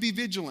trying to be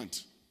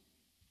vigilant,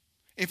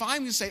 If I'm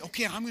going to say,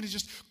 okay, I'm going to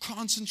just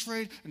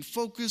concentrate and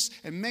focus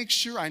and make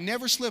sure I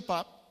never slip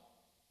up,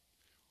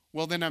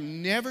 well, then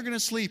I'm never going to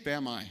sleep,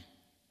 am I?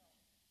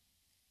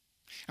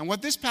 And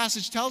what this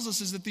passage tells us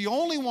is that the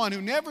only one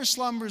who never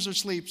slumbers or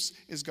sleeps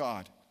is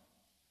God.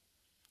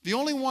 The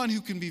only one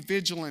who can be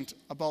vigilant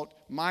about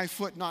my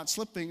foot not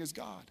slipping is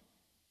God.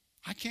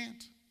 I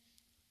can't.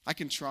 I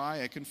can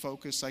try, I can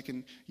focus, I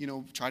can,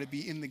 try to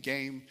be in the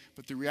game.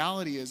 But the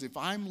reality is, if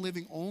I'm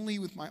living only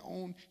with my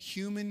own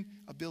human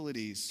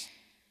abilities,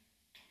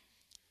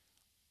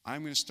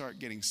 I'm going to start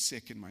getting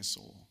sick in my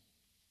soul.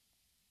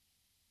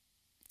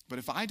 But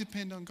if I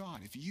depend on God,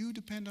 if you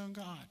depend on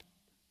God,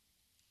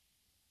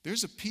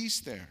 there's a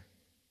peace there.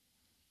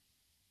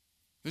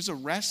 There's a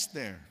rest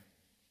there.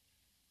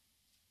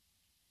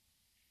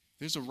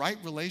 There's a right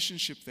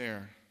relationship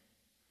there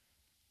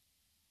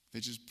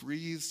that just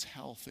breathes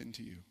health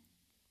into you.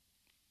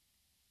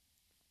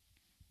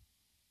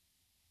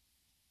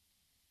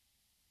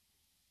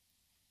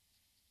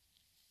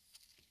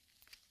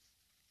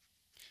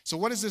 So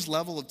what does this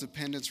level of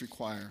dependence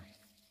require?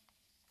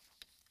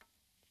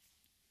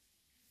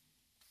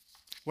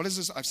 What is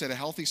this? I've said a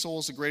healthy soul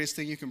is the greatest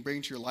thing you can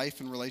bring to your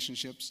life and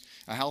relationships.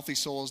 A healthy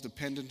soul is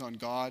dependent on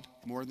God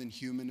more than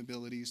human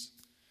abilities.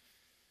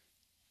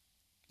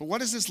 But what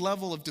does this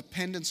level of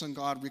dependence on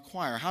God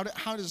require? How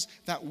does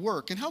that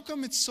work? And how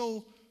come it's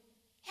so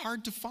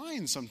hard to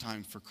find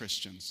sometimes for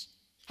Christians?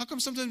 How come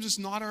sometimes it's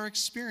not our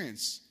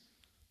experience?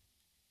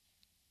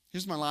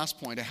 Here's my last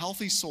point. A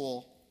healthy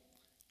soul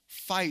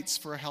fights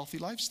for a healthy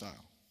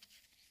lifestyle.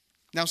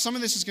 Now, some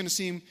of this is going to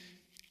seem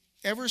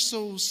ever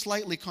so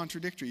slightly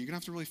contradictory. You're going to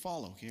have to really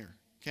follow here,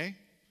 okay?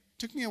 It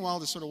took me a while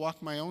to sort of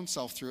walk my own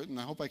self through it, and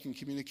I hope I can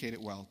communicate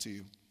it well to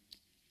you.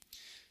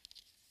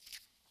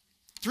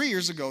 3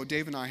 years ago,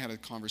 Dave and I had a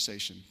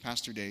conversation.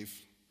 Pastor Dave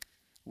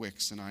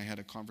Wicks and I had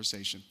a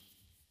conversation.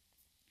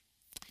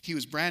 He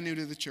was brand new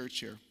to the church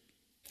here,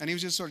 and he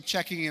was just sort of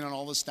checking in on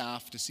all the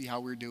staff to see how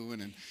we were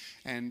doing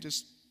and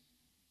just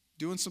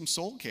doing some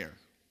soul care,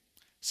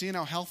 seeing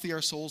how healthy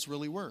our souls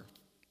really were.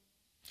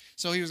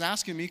 So he was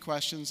asking me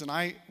questions, and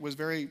I was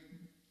very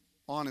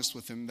honest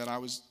with him that I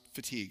was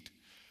fatigued.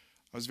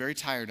 I was very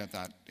tired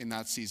in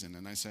that season,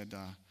 and I said,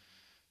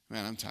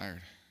 man, I'm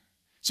tired.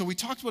 So we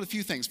talked about a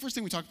few things. First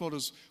thing we talked about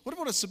was, what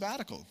about a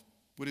sabbatical?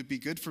 Would it be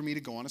good for me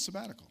to go on a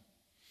sabbatical?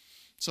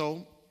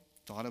 So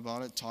thought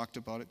about it, talked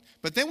about it.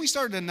 But then we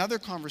started another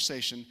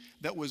conversation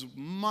that was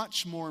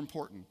much more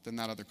important than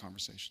that other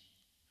conversation.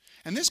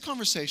 And this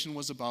conversation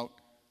was about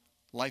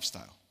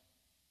lifestyle.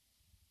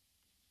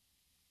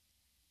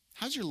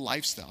 How's your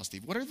lifestyle,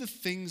 Steve? What are the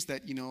things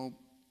that,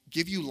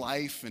 give you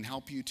life and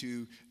help you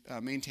to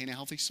maintain a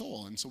healthy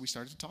soul? And so we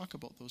started to talk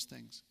about those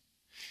things.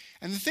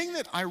 And the thing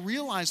that I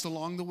realized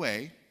along the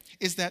way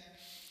is that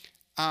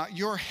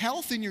your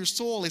health in your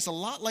soul is a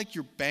lot like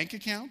your bank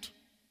account.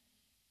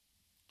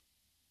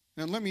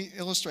 Now let me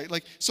illustrate.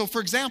 So for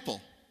example,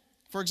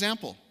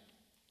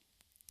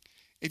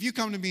 if you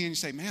come to me and you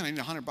say, man, I need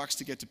 $100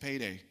 to get to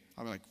payday.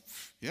 I'll be like,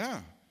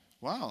 yeah,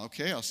 wow,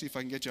 okay, I'll see if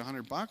I can get you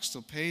 $100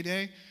 till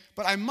payday.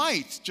 But I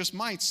might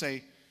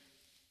say,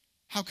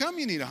 how come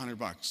you need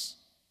 $100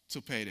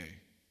 till payday?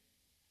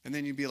 And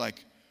then you'd be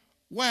like,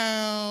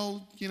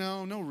 well,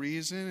 no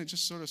reason. It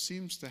just sort of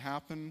seems to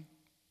happen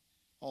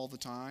all the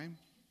time.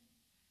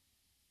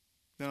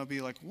 Then I'll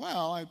be like,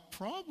 well, I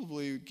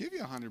probably would give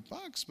you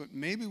 $100, but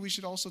maybe we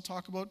should also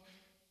talk about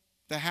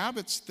the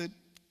habits that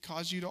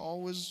cause you to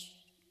always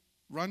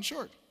run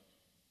short.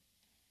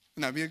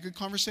 And that'd be a good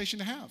conversation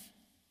to have.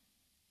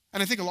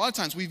 And I think a lot of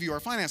times we view our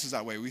finances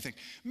that way. We think,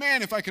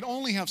 man, if I could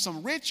only have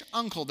some rich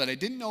uncle that I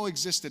didn't know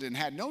existed and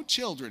had no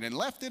children and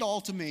left it all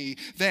to me,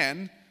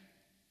 then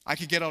I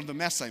could get out of the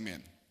mess I'm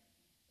in.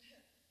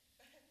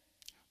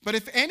 But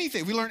if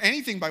anything, we learn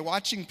anything by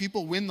watching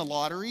people win the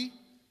lottery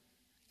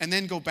and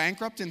then go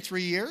bankrupt in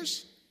 3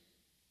 years,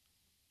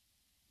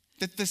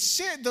 that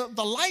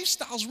the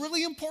lifestyle is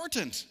really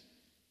important.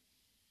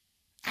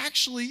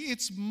 Actually,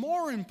 it's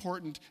more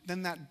important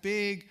than that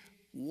big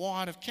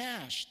wad of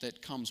cash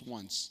that comes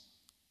once.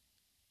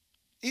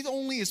 It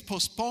only is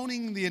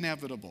postponing the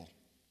inevitable.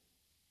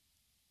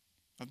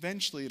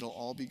 Eventually, it'll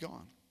all be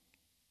gone.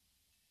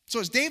 So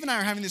as Dave and I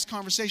are having these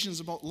conversations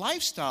about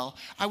lifestyle,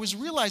 I was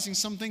realizing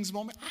some things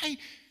about me. I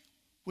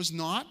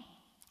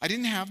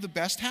didn't have the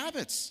best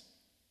habits.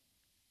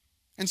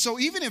 And so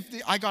even if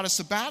I got a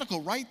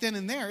sabbatical right then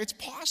and there, it's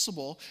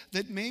possible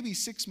that maybe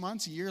 6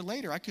 months, a year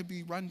later, I could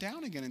be run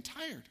down again and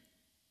tired.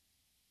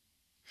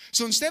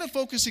 So instead of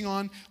focusing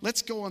on,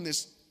 let's go on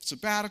this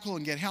sabbatical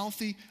and get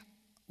healthy,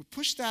 we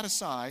pushed that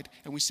aside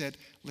and we said,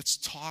 let's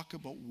talk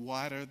about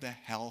what are the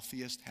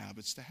healthiest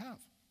habits to have.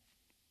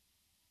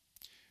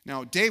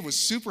 Now, Dave was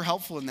super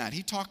helpful in that.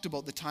 He talked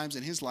about the times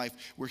in his life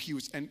where he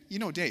was, and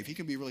Dave, he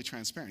can be really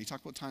transparent. He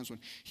talked about times when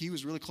he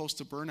was really close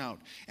to burnout.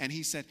 And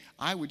he said,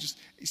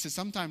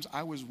 sometimes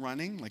I was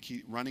running,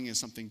 running is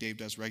something Dave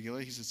does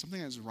regularly. He said,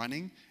 something I was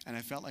running, and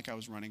I felt like I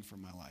was running for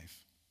my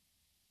life.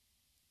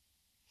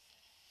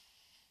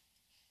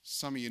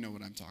 Some of you know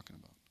what I'm talking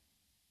about.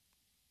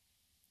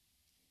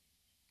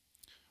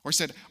 Or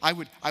said, I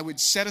would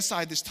set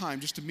aside this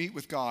time just to meet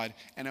with God,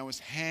 and I was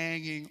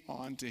hanging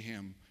on to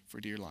him for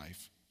dear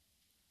life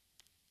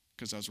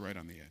because I was right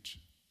on the edge.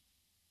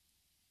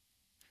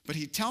 But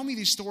he'd tell me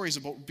these stories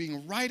about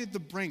being right at the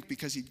brink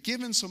because he'd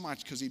given so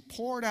much, because he'd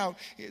poured out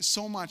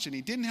so much and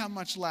he didn't have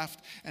much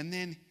left. And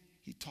then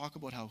he'd talk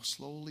about how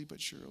slowly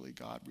but surely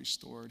God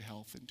restored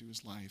health into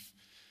his life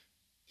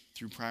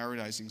through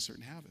prioritizing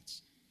certain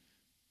habits.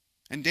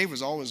 And Dave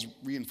was always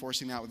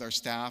reinforcing that with our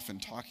staff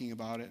and talking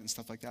about it and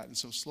stuff like that. And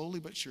so slowly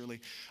but surely,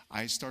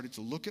 I started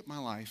to look at my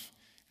life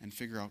and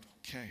figure out,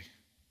 okay,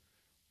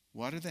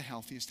 what are the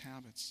healthiest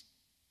habits?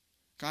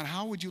 God,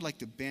 how would you like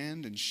to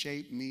bend and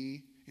shape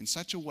me in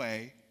such a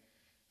way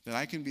that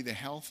I can be the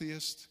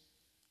healthiest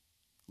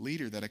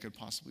leader that I could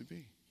possibly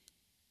be?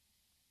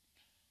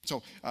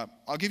 So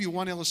I'll give you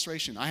one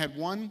illustration. I've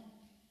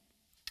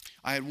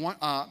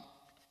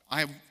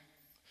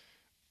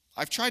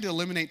tried to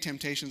eliminate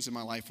temptations in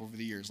my life over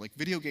the years. Like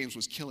video games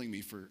was killing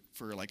me for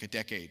like a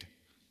decade,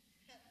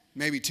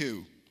 maybe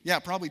 2. Yeah,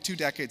 probably 2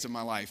 decades of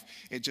my life.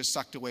 It just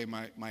sucked away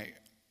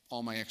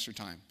all my extra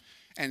time.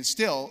 And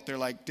still, they're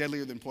like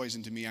deadlier than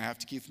poison to me. I have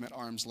to keep them at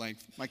arm's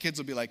length. My kids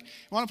will be like, "You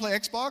want to play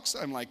Xbox?"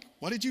 I'm like,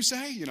 "What did you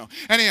say?"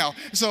 Anyhow,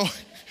 so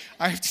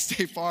I have to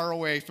stay far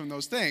away from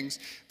those things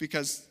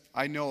because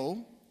I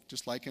know,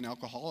 just like an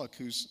alcoholic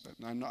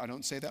I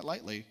don't say that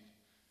lightly,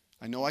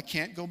 I know I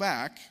can't go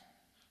back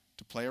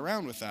to play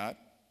around with that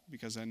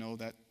because I know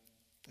that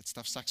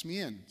stuff sucks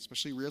me in,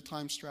 especially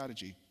real-time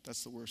strategy.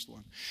 That's the worst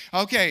one.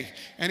 Okay,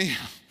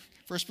 anyhow,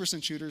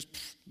 first-person shooters,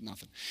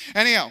 nothing.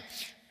 Anyhow,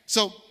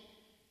 so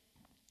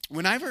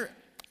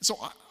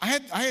I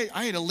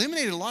had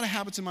eliminated a lot of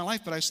habits in my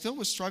life, but I still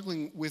was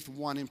struggling with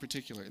one in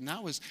particular, and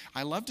that was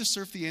I love to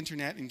surf the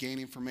internet and gain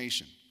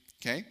information.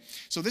 Okay,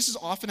 so this is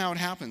often how it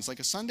happens. Like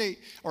a Sunday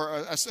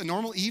or a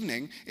normal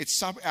evening,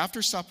 it's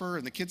after supper,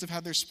 and the kids have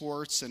had their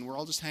sports, and we're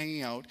all just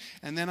hanging out.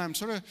 And then I'm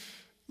sort of a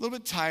little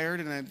bit tired,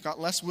 and I've got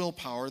less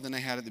willpower than I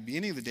had at the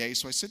beginning of the day.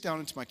 So I sit down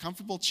into my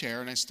comfortable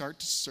chair, and I start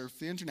to surf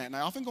the internet. And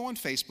I often go on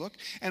Facebook,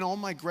 and all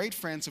my great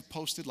friends have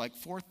posted like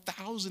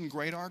 4,000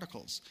 great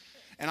articles,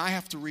 and I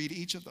have to read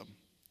each of them.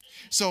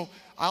 So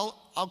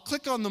I'll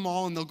click on them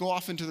all, and they'll go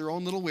off into their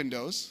own little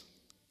windows,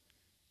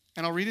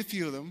 and I'll read a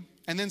few of them.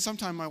 And then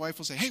sometime my wife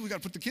will say, "Hey, we got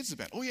to put the kids to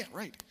bed." Oh, yeah,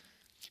 right.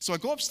 So I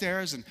go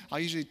upstairs, and I'll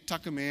usually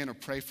tuck them in or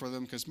pray for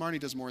them because Marnie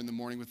does more in the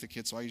morning with the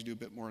kids, so I usually do a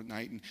bit more at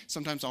night. And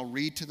sometimes I'll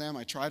read to them.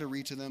 I try to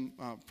read to them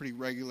pretty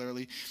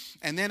regularly.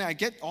 And then I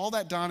get all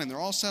that done, and they're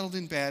all settled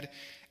in bed.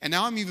 And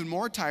now I'm even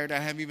more tired. I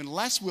have even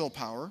less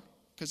willpower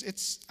because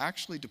it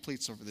actually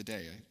depletes over the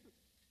day.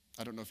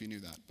 I don't know if you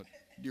knew that, but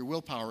your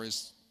willpower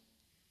it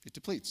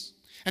depletes.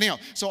 Anyhow,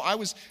 so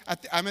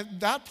I'm at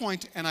that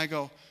point, and I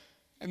go,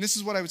 and this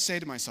is what I would say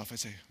to myself. I'd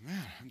say,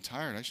 "Man, I'm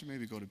tired. I should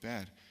maybe go to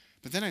bed."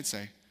 But then I'd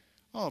say,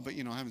 "Oh, but I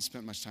haven't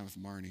spent much time with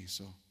Marnie."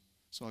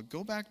 So I'd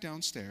go back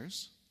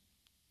downstairs.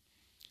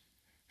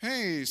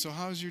 "Hey, so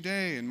how's your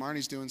day?" And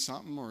Marnie's doing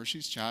something or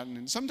she's chatting.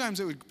 And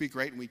sometimes it would be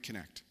great and we'd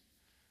connect.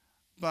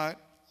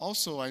 But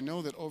also I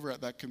know that over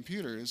at that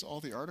computer is all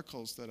the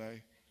articles that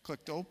I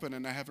clicked open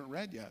and I haven't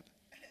read yet.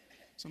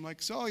 So I'm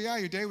like, "So yeah,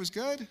 your day was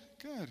good?"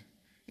 "Good."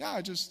 "Yeah,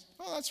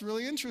 that's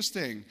really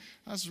interesting.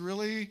 That's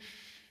really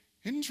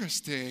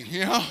interesting,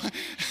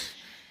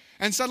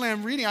 And suddenly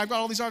I'm reading, I've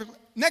got all these articles.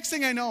 Next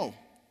thing I know,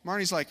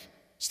 Marnie's like,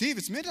 "Steve,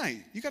 it's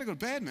midnight. You got to go to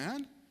bed, man."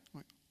 I'm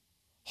like,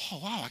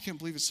 "Oh, wow, I can't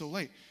believe it's so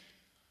late.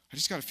 I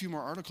just got a few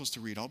more articles to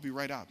read. I'll be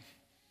right up."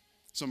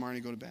 So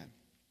Marnie, go to bed.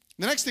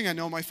 The next thing I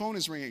know, my phone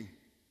is ringing.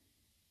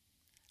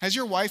 Has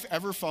your wife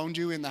ever phoned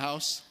you in the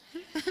house?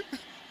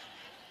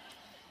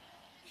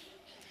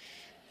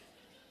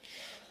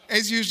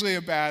 It's usually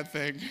a bad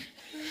thing.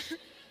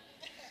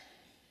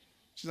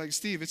 She's like,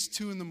 "Steve, it's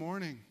 2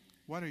 a.m.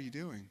 What are you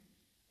doing?"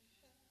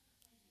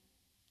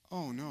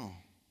 "Oh, no."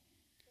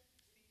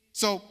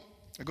 So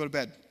I go to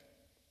bed.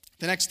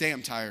 The next day,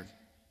 I'm tired.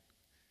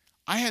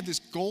 I had this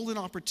golden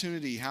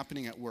opportunity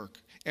happening at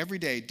work. Every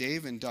day,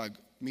 Dave and Doug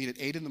meet at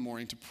 8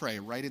 a.m. to pray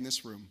right in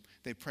this room.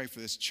 They pray for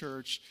this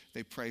church.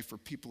 They pray for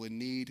people in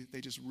need.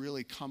 They just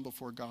really come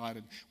before God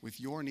and with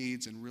your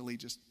needs and really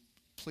just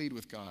plead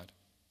with God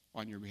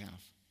on your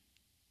behalf.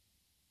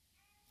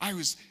 I'm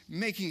just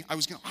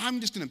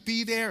going to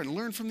be there and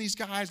learn from these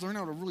guys, learn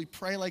how to really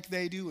pray like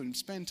they do and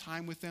spend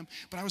time with them.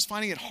 But I was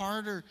finding it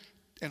harder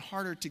and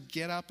harder to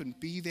get up and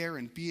be there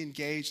and be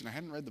engaged. And I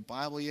hadn't read the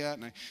Bible yet.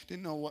 And I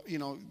didn't know what,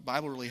 the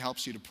Bible really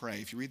helps you to pray.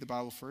 If you read the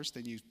Bible first,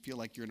 then you feel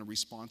like you're in a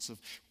responsive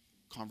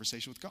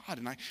conversation with God.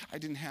 And I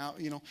didn't have,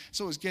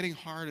 so it was getting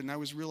hard. And I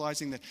was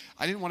realizing that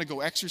I didn't want to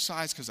go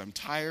exercise because I'm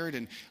tired.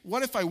 And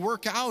what if I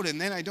work out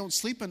and then I don't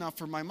sleep enough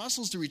for my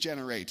muscles to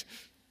regenerate?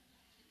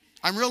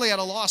 I'm really at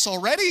a loss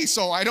already,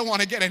 so I don't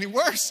want to get any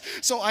worse.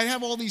 So I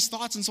have all these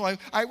thoughts, and so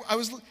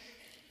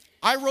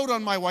I wrote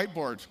on my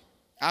whiteboard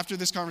after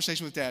this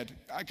conversation with Dad,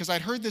 because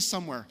I'd heard this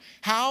somewhere.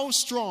 How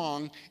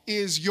strong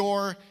is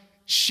your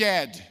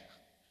shed?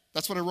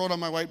 That's what I wrote on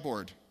my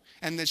whiteboard.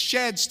 And the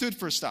shed stood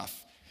for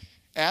stuff.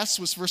 S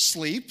was for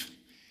sleep.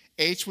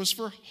 H was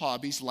for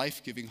hobbies,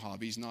 life-giving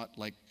hobbies, not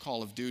like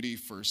Call of Duty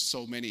for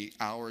so many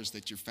hours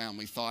that your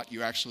family thought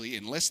you actually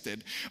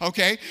enlisted.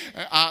 Okay?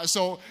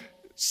 So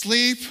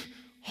sleep,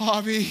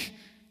 hobby,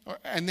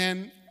 and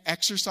then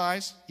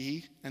exercise,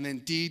 E, and then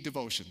D,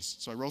 devotions.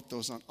 So I wrote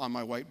those on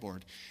my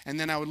whiteboard. And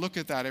then I would look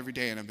at that every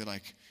day and I'd be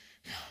like,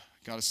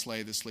 got to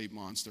slay the sleep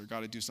monster,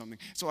 got to do something.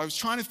 So I was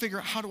trying to figure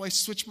out how do I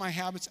switch my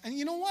habits. And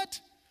you know what?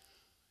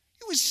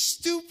 It was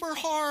super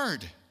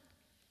hard.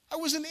 I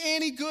wasn't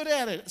any good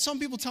at it. Some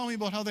people tell me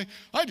about how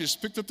I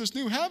just picked up this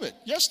new habit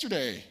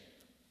yesterday.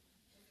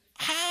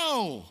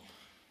 How?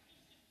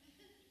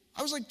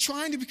 I was like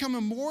trying to become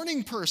a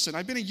morning person.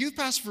 I've been a youth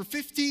pastor for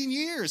 15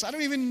 years. I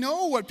don't even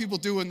know what people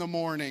do in the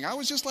morning. I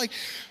was just like,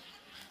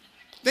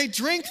 they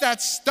drink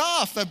that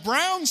stuff, the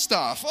brown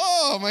stuff.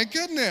 Oh my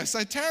goodness,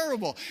 that's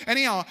terrible.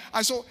 Anyhow,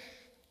 I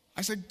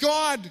said,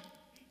 God,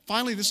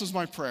 finally this was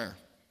my prayer.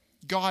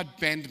 God,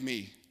 bend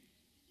me.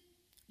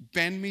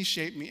 Bend me,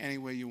 shape me any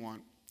way you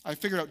want. I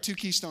figured out 2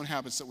 keystone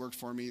habits that worked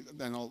for me.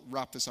 Then I'll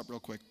wrap this up real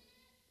quick.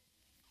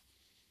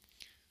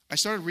 I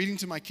started reading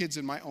to my kids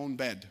in my own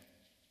bed.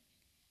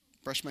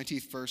 Brush my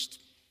teeth first,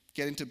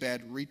 get into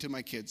bed, read to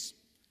my kids.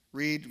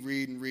 Read,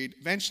 and read.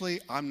 Eventually,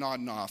 I'm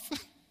nodding off.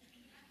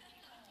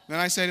 Then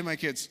I say to my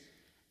kids,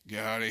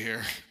 get out of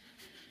here.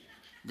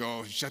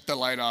 Go, shut the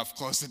light off,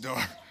 close the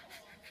door.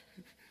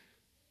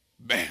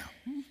 Bam.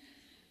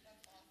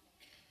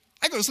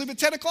 I go to sleep at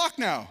 10 o'clock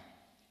now.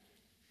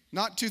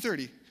 Not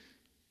 2:30.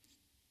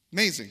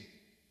 Amazing.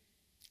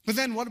 But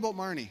then what about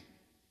Marnie?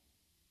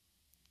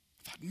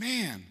 I thought,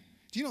 man,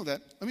 do you know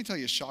that? Let me tell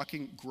you a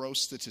shocking,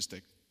 gross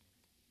statistic.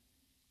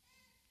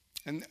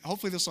 And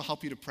hopefully this will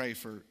help you to pray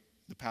for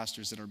the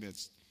pastors in our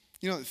midst.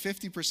 You know that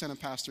 50% of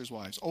pastors'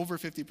 wives, over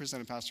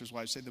 50% of pastors'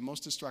 wives say the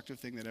most destructive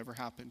thing that ever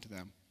happened to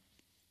them,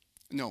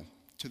 no,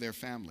 to their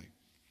family,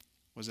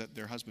 was that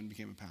their husband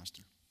became a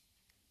pastor.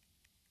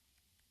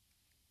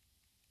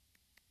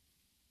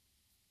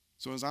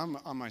 So as I'm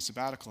on my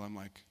sabbatical, I'm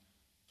like,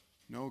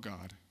 no,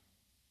 God,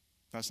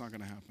 that's not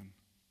going to happen.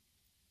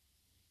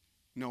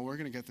 No, we're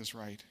going to get this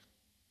right.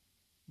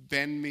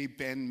 Bend me,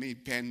 bend me,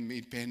 bend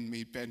me, bend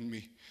me, bend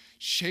me.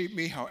 Shape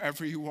me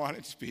however you want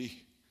it to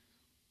be.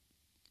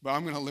 But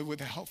I'm going to live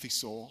with a healthy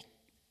soul.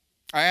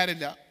 I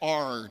added an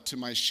R to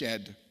my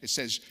shed. It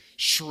says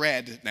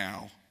shred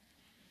now.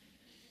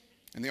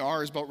 And the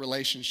R is about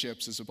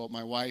relationships. It's about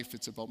my wife.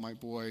 It's about my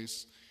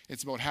boys.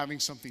 It's about having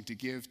something to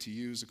give to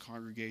you as a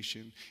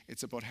congregation.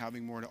 It's about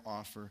having more to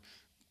offer.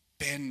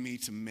 Bend me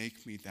to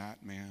make me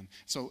that man.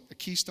 So a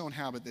keystone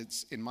habit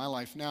that's in my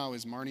life now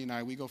is Marnie and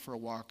I, we go for a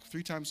walk.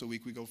 3 times a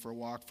week we go for a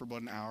walk for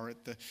about an hour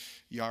at the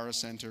Yara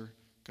Center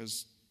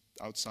because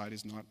outside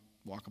is not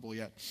walkable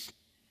yet.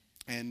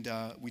 And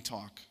we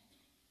talk.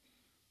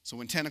 So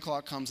when 10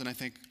 o'clock comes and I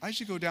think, I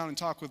should go down and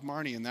talk with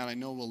Marnie, and that I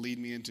know will lead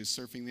me into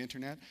surfing the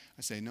internet,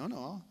 I say,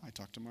 no, I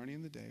talk to Marnie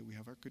in the day. We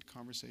have our good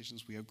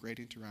conversations. We have great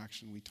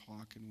interaction. We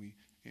talk and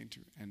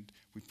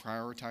we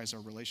prioritize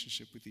our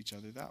relationship with each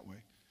other that way.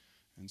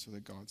 And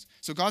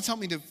so God's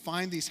helped me to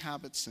find these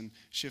habits and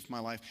shift my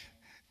life.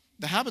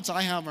 The habits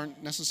I have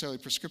aren't necessarily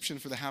prescription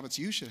for the habits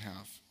you should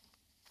have.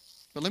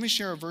 But let me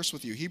share a verse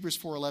with you. Hebrews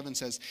 4:11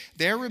 says,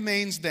 there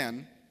remains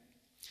then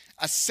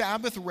a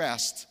Sabbath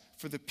rest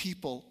for the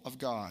people of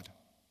God.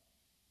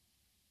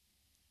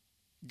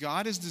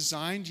 God has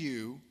designed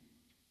you,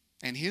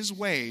 and his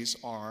ways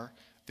are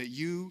that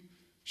you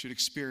should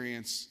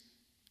experience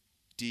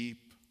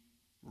deep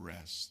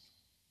rest.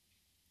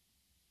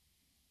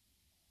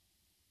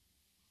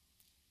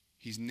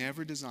 He's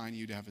never designed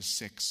you to have a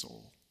sick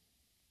soul.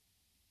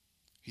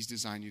 He's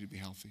designed you to be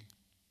healthy.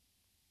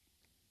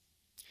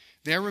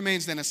 There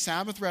remains then a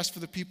Sabbath rest for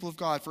the people of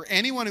God. For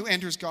anyone who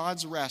enters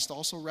God's rest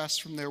also rests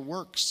from their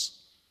works,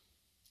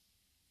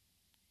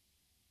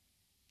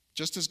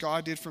 just as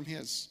God did from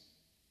his.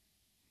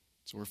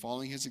 So we're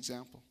following his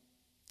example.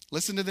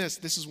 Listen to this.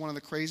 This is one of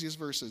the craziest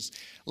verses.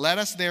 Let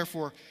us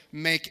therefore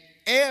make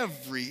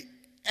every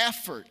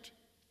effort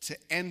to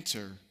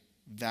enter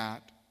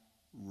that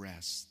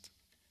rest.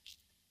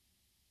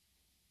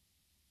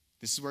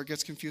 This is where it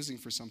gets confusing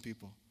for some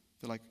people.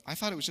 They're like, I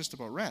thought it was just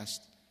about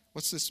rest.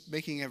 What's this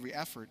making every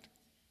effort?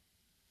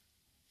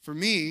 For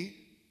me,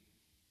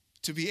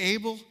 to be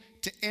able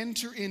to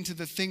enter into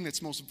the thing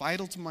that's most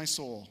vital to my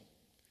soul,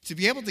 to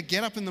be able to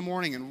get up in the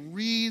morning and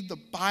read the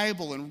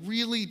Bible and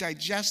really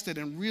digest it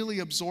and really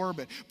absorb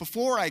it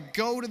before I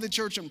go to the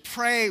church and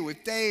pray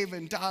with Dave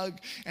and Doug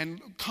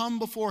and come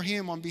before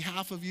him on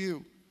behalf of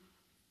you,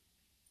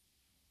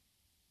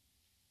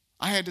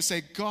 I had to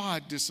say,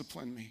 God,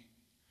 discipline me.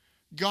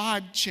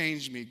 God,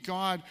 change me.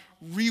 God,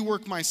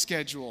 rework my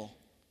schedule.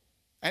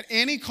 At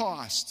any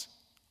cost,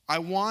 I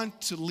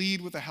want to lead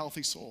with a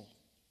healthy soul.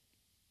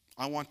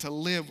 I want to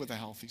live with a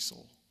healthy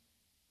soul.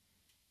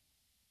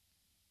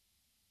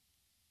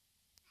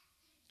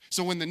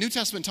 So when the New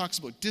Testament talks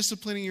about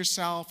disciplining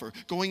yourself or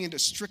going into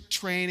strict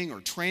training or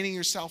training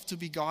yourself to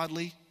be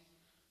godly,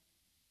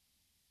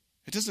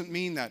 it doesn't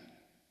mean that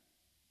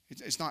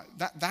it's not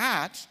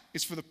that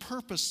is for the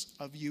purpose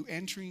of you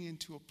entering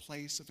into a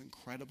place of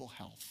incredible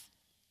health.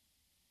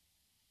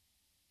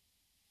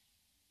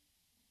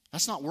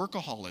 That's not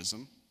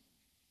workaholism.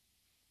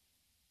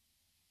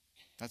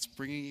 That's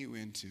bringing you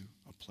into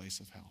a place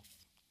of health.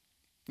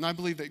 And I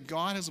believe that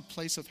God has a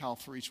place of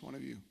health for each one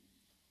of you.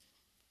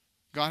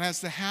 God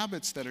has the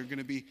habits that are going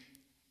to be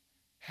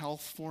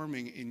health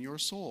forming in your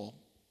soul,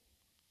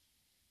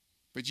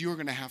 but you are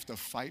going to have to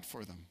fight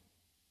for them.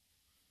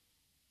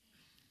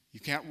 You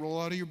can't roll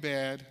out of your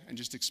bed and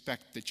just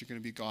expect that you're going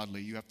to be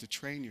godly. You have to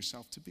train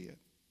yourself to be it.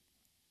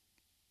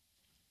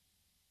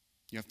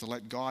 You have to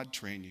let God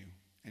train you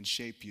and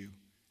shape you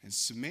and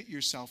submit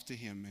yourself to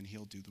him, and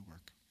he'll do the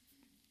work.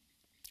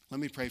 Let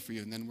me pray for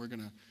you, and then we're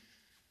going to,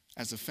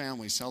 as a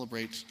family,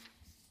 celebrate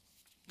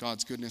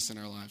God's goodness in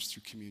our lives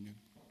through communion.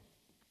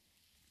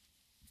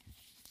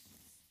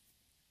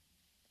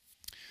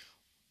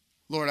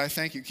 Lord, I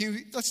thank you.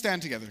 Let's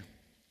stand together.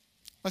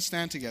 Let's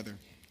stand together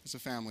as a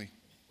family.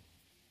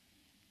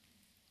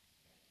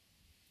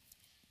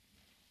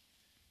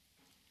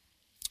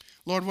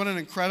 Lord, what an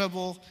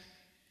incredible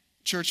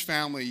church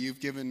family you've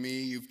given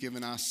me, you've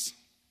given us.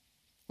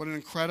 What an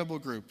incredible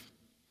group.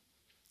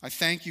 I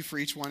thank you for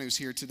each one who's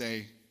here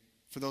today,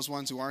 for those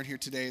ones who aren't here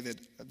today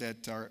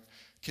that are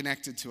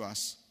connected to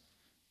us.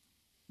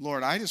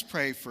 Lord, I just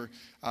pray for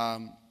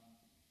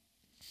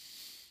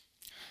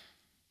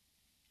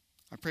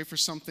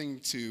something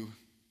to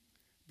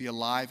be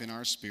alive in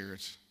our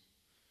spirit.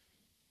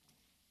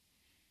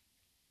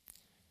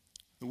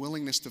 The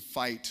willingness to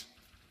fight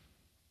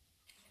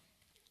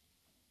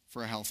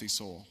for a healthy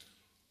soul.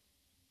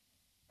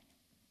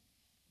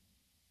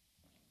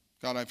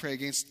 God, I pray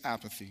against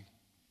apathy,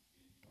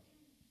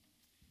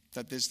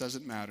 that this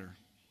doesn't matter.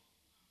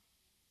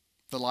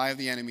 The lie of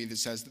the enemy that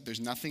says that there's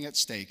nothing at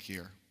stake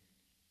here.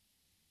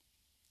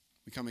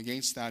 We come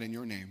against that in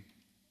your name.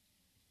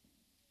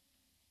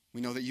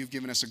 We know that you've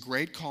given us a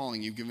great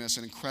calling. You've given us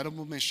an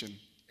incredible mission.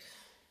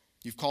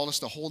 You've called us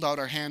to hold out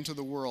our hand to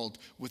the world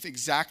with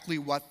exactly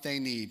what they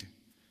need.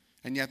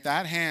 And yet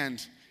that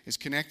hand is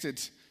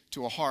connected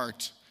to a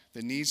heart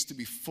that needs to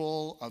be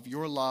full of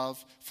your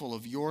love, full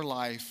of your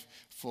life,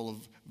 full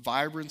of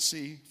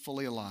vibrancy,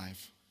 fully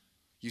alive.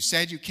 You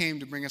said you came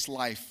to bring us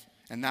life,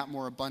 and that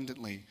more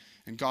abundantly.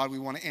 And God, we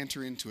want to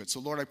enter into it. So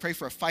Lord, I pray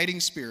for a fighting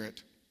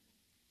spirit.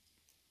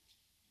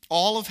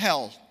 All of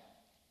hell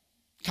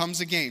comes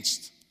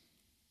against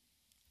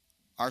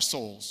our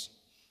souls.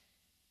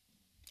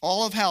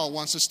 All of hell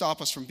wants to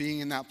stop us from being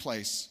in that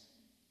place.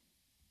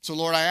 So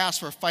Lord, I ask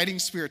for a fighting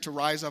spirit to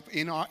rise up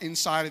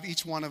inside of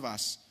each one of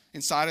us,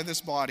 inside of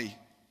this body,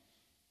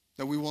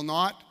 that we will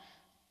not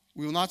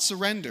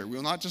surrender. We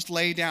will not just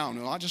lay down.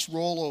 We will not just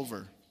roll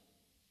over.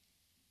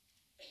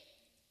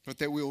 But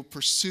that we will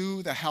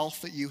pursue the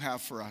health that you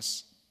have for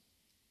us.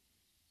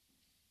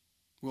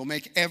 We will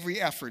make every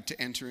effort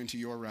to enter into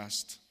your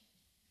rest.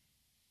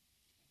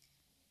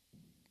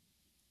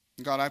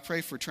 And God, I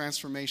pray for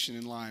transformation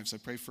in lives.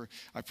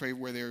 I pray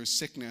where there is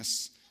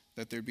sickness,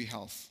 that there be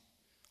health.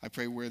 I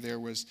pray where there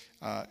was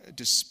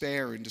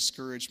despair and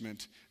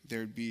discouragement,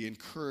 there'd be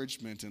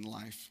encouragement in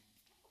life.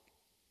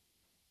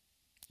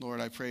 Lord,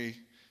 I pray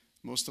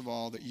most of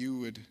all that you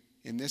would,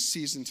 in this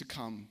season to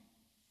come,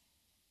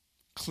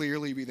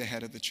 clearly be the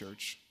head of the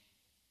church.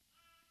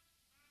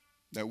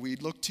 That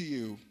we'd look to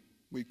you,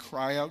 we'd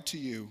cry out to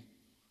you,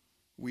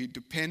 we'd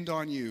depend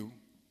on you,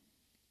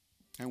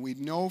 and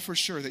we'd know for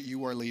sure that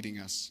you are leading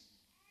us.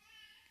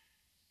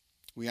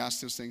 We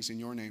ask those things in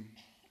your name.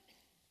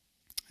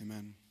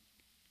 Amen.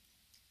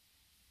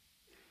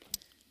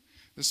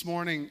 This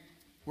morning,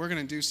 we're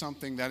going to do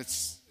something that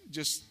it's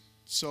just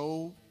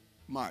so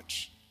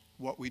much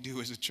what we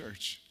do as a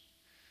church.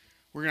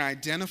 We're going to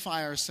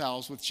identify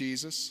ourselves with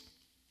Jesus.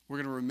 We're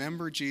going to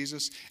remember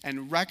Jesus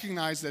and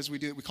recognize that as we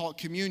do it. We call it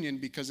communion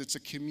because it's a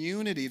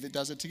community that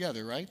does it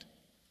together, right?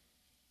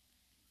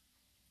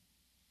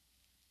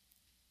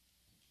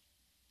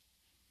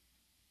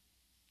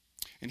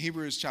 In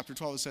Hebrews chapter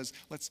 12, it says,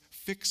 let's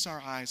fix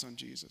our eyes on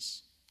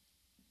Jesus,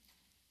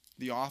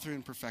 the author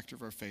and perfecter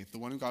of our faith, the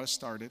one who got us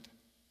started,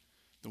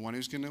 the one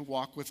who's going to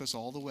walk with us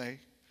all the way,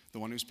 the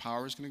one whose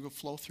power is going to go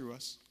flow through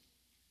us.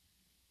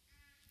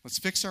 Let's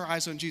fix our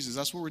eyes on Jesus.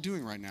 That's what we're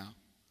doing right now.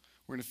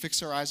 We're going to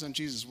fix our eyes on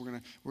Jesus. We're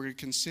going to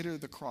consider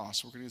the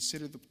cross. We're going to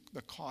consider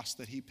the cost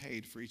that he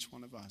paid for each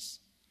one of us.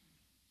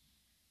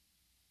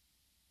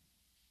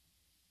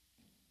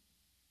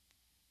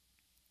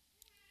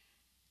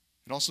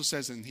 It also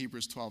says in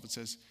Hebrews 12, it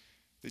says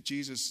that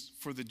Jesus,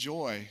 for the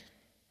joy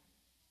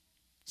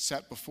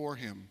set before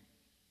him,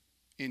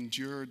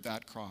 endured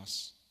that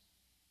cross.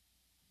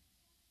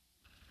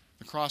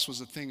 The cross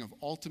was a thing of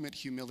ultimate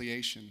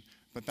humiliation,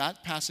 but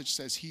that passage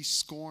says he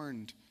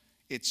scorned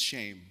its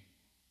shame.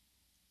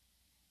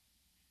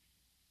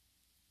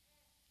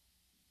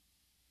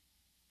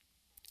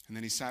 And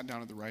then he sat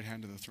down at the right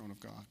hand of the throne of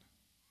God.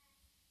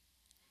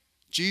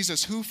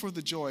 Jesus, who for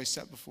the joy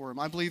set before him.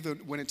 I believe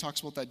that when it talks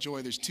about that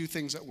joy, there's two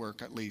things at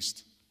work at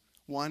least.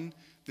 One,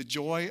 the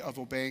joy of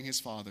obeying his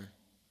Father.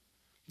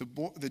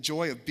 The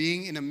joy of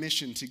being in a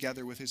mission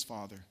together with his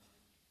Father.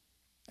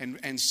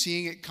 And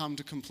seeing it come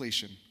to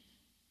completion.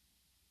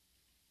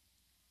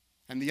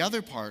 And the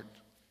other part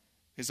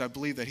is I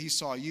believe that he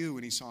saw you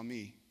and he saw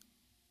me.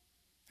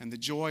 And the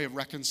joy of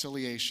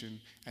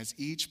reconciliation as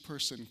each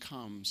person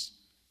comes,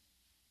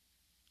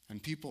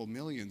 and people,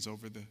 millions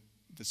over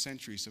the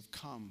centuries have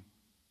come,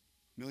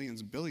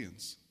 millions and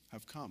billions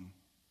have come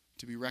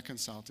to be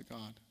reconciled to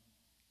God.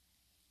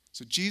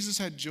 So Jesus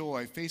had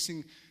joy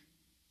facing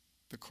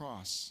the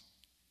cross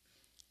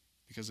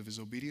because of his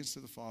obedience to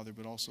the Father,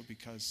 but also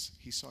because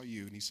he saw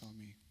you and he saw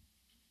me.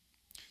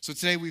 So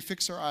today we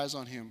fix our eyes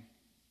on him,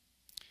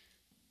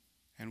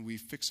 and we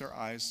fix our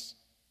eyes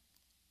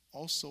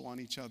also on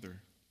each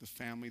other, the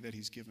family that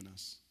he's given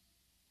us.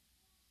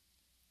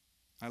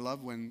 I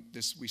love when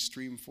we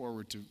stream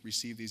forward to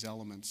receive these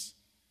elements.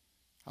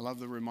 I love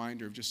the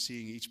reminder of just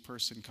seeing each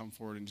person come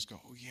forward and just go,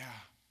 oh yeah,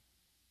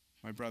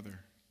 my brother.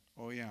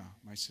 Oh yeah,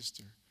 my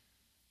sister.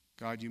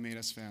 God, you made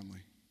us family.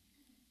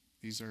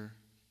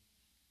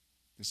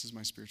 This is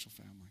my spiritual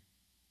family.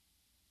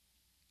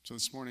 So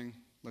this morning,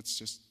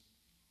 let's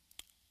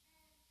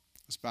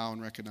bow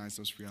and recognize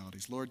those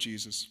realities. Lord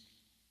Jesus,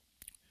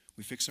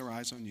 we fix our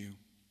eyes on you.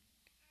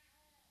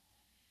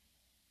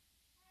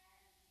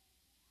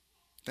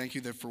 Thank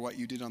you that for what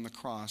you did on the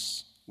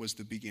cross was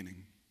the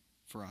beginning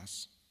for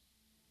us.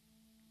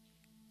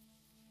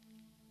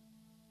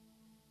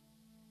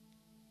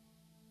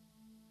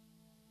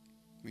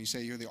 When you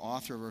say you're the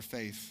author of our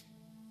faith,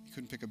 you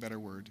couldn't pick a better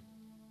word.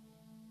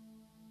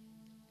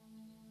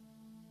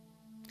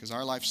 Because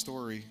our life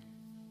story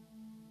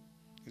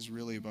is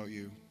really about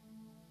you.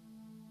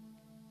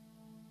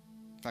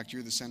 In fact,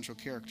 you're the central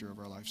character of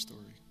our life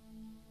story.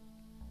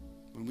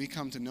 When we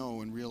come to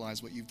know and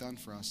realize what you've done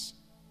for us,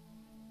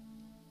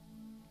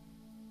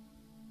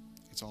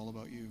 it's all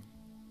about you.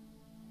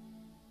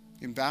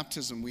 In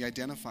baptism, we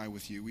identify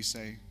with you. We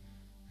say,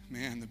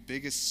 man, the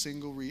biggest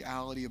single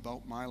reality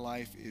about my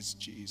life is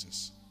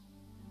Jesus.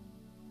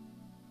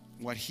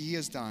 What he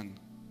has done,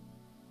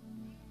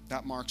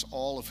 that marks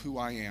all of who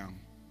I am.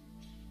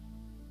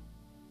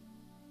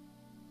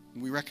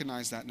 And we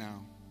recognize that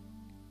now.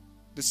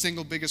 The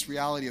single biggest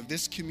reality of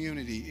this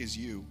community is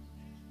you.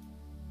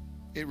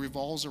 It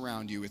revolves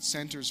around you. It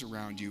centers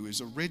around you. It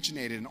is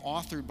originated and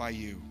authored by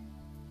you.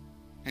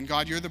 And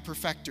God, you're the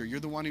perfecter. You're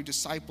the one who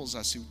disciples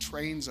us, who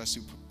trains us,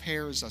 who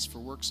prepares us for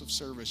works of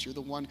service. You're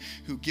the one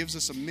who gives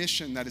us a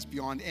mission that is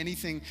beyond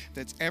anything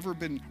that's ever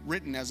been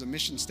written as a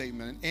mission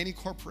statement in any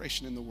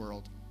corporation in the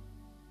world.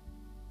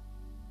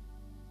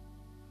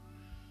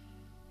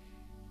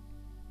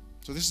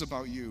 So this is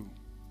about you.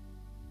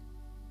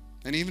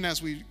 And even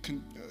as we,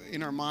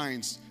 in our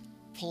minds,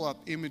 pull up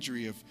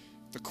imagery of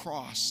the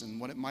cross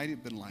and what it might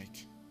have been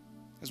like,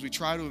 as we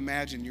try to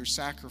imagine your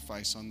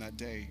sacrifice on that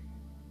day,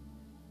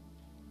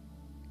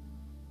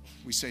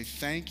 we say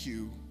thank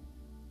you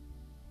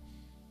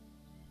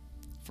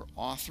for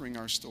authoring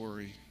our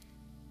story.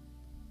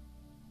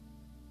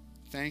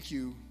 Thank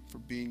you for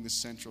being the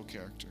central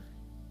character.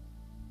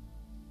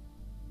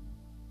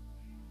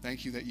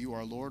 Thank you that you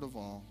are Lord of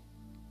all.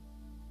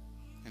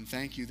 And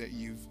thank you that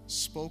you've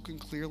spoken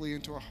clearly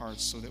into our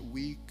hearts so that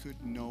we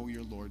could know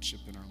your lordship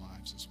in our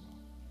lives as well.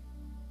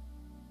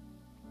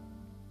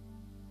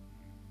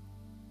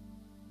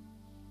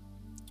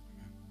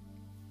 Amen.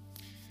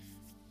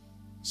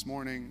 This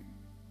morning,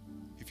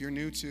 if you're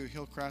new to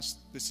Hillcrest,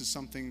 this is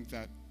something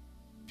that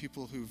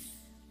people who've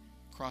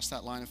crossed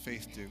that line of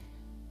faith do.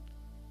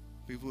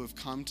 People who have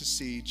come to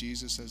see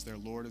Jesus as their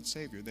Lord and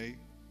Savior, they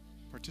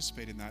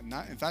participate in that.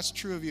 If that's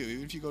true of you,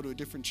 even if you go to a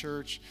different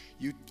church,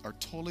 you are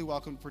totally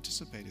welcome to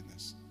participate in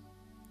this.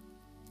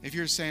 If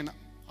you're saying,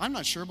 I'm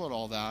not sure about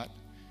all that,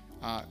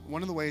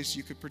 one of the ways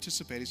you could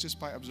participate is just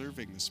by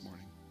observing this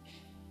morning.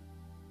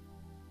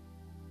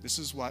 This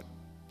is what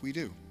we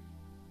do.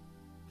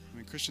 I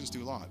mean, Christians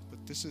do a lot, but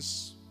this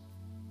is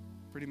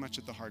pretty much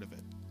at the heart of it.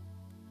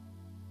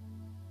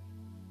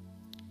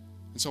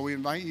 And so we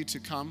invite you to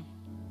come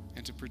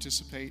and to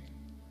participate.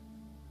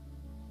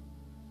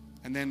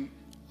 And then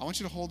I want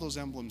you to hold those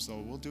emblems, though.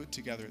 We'll do it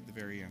together at the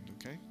very end,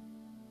 okay?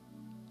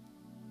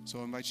 So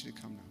I invite you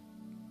to come now.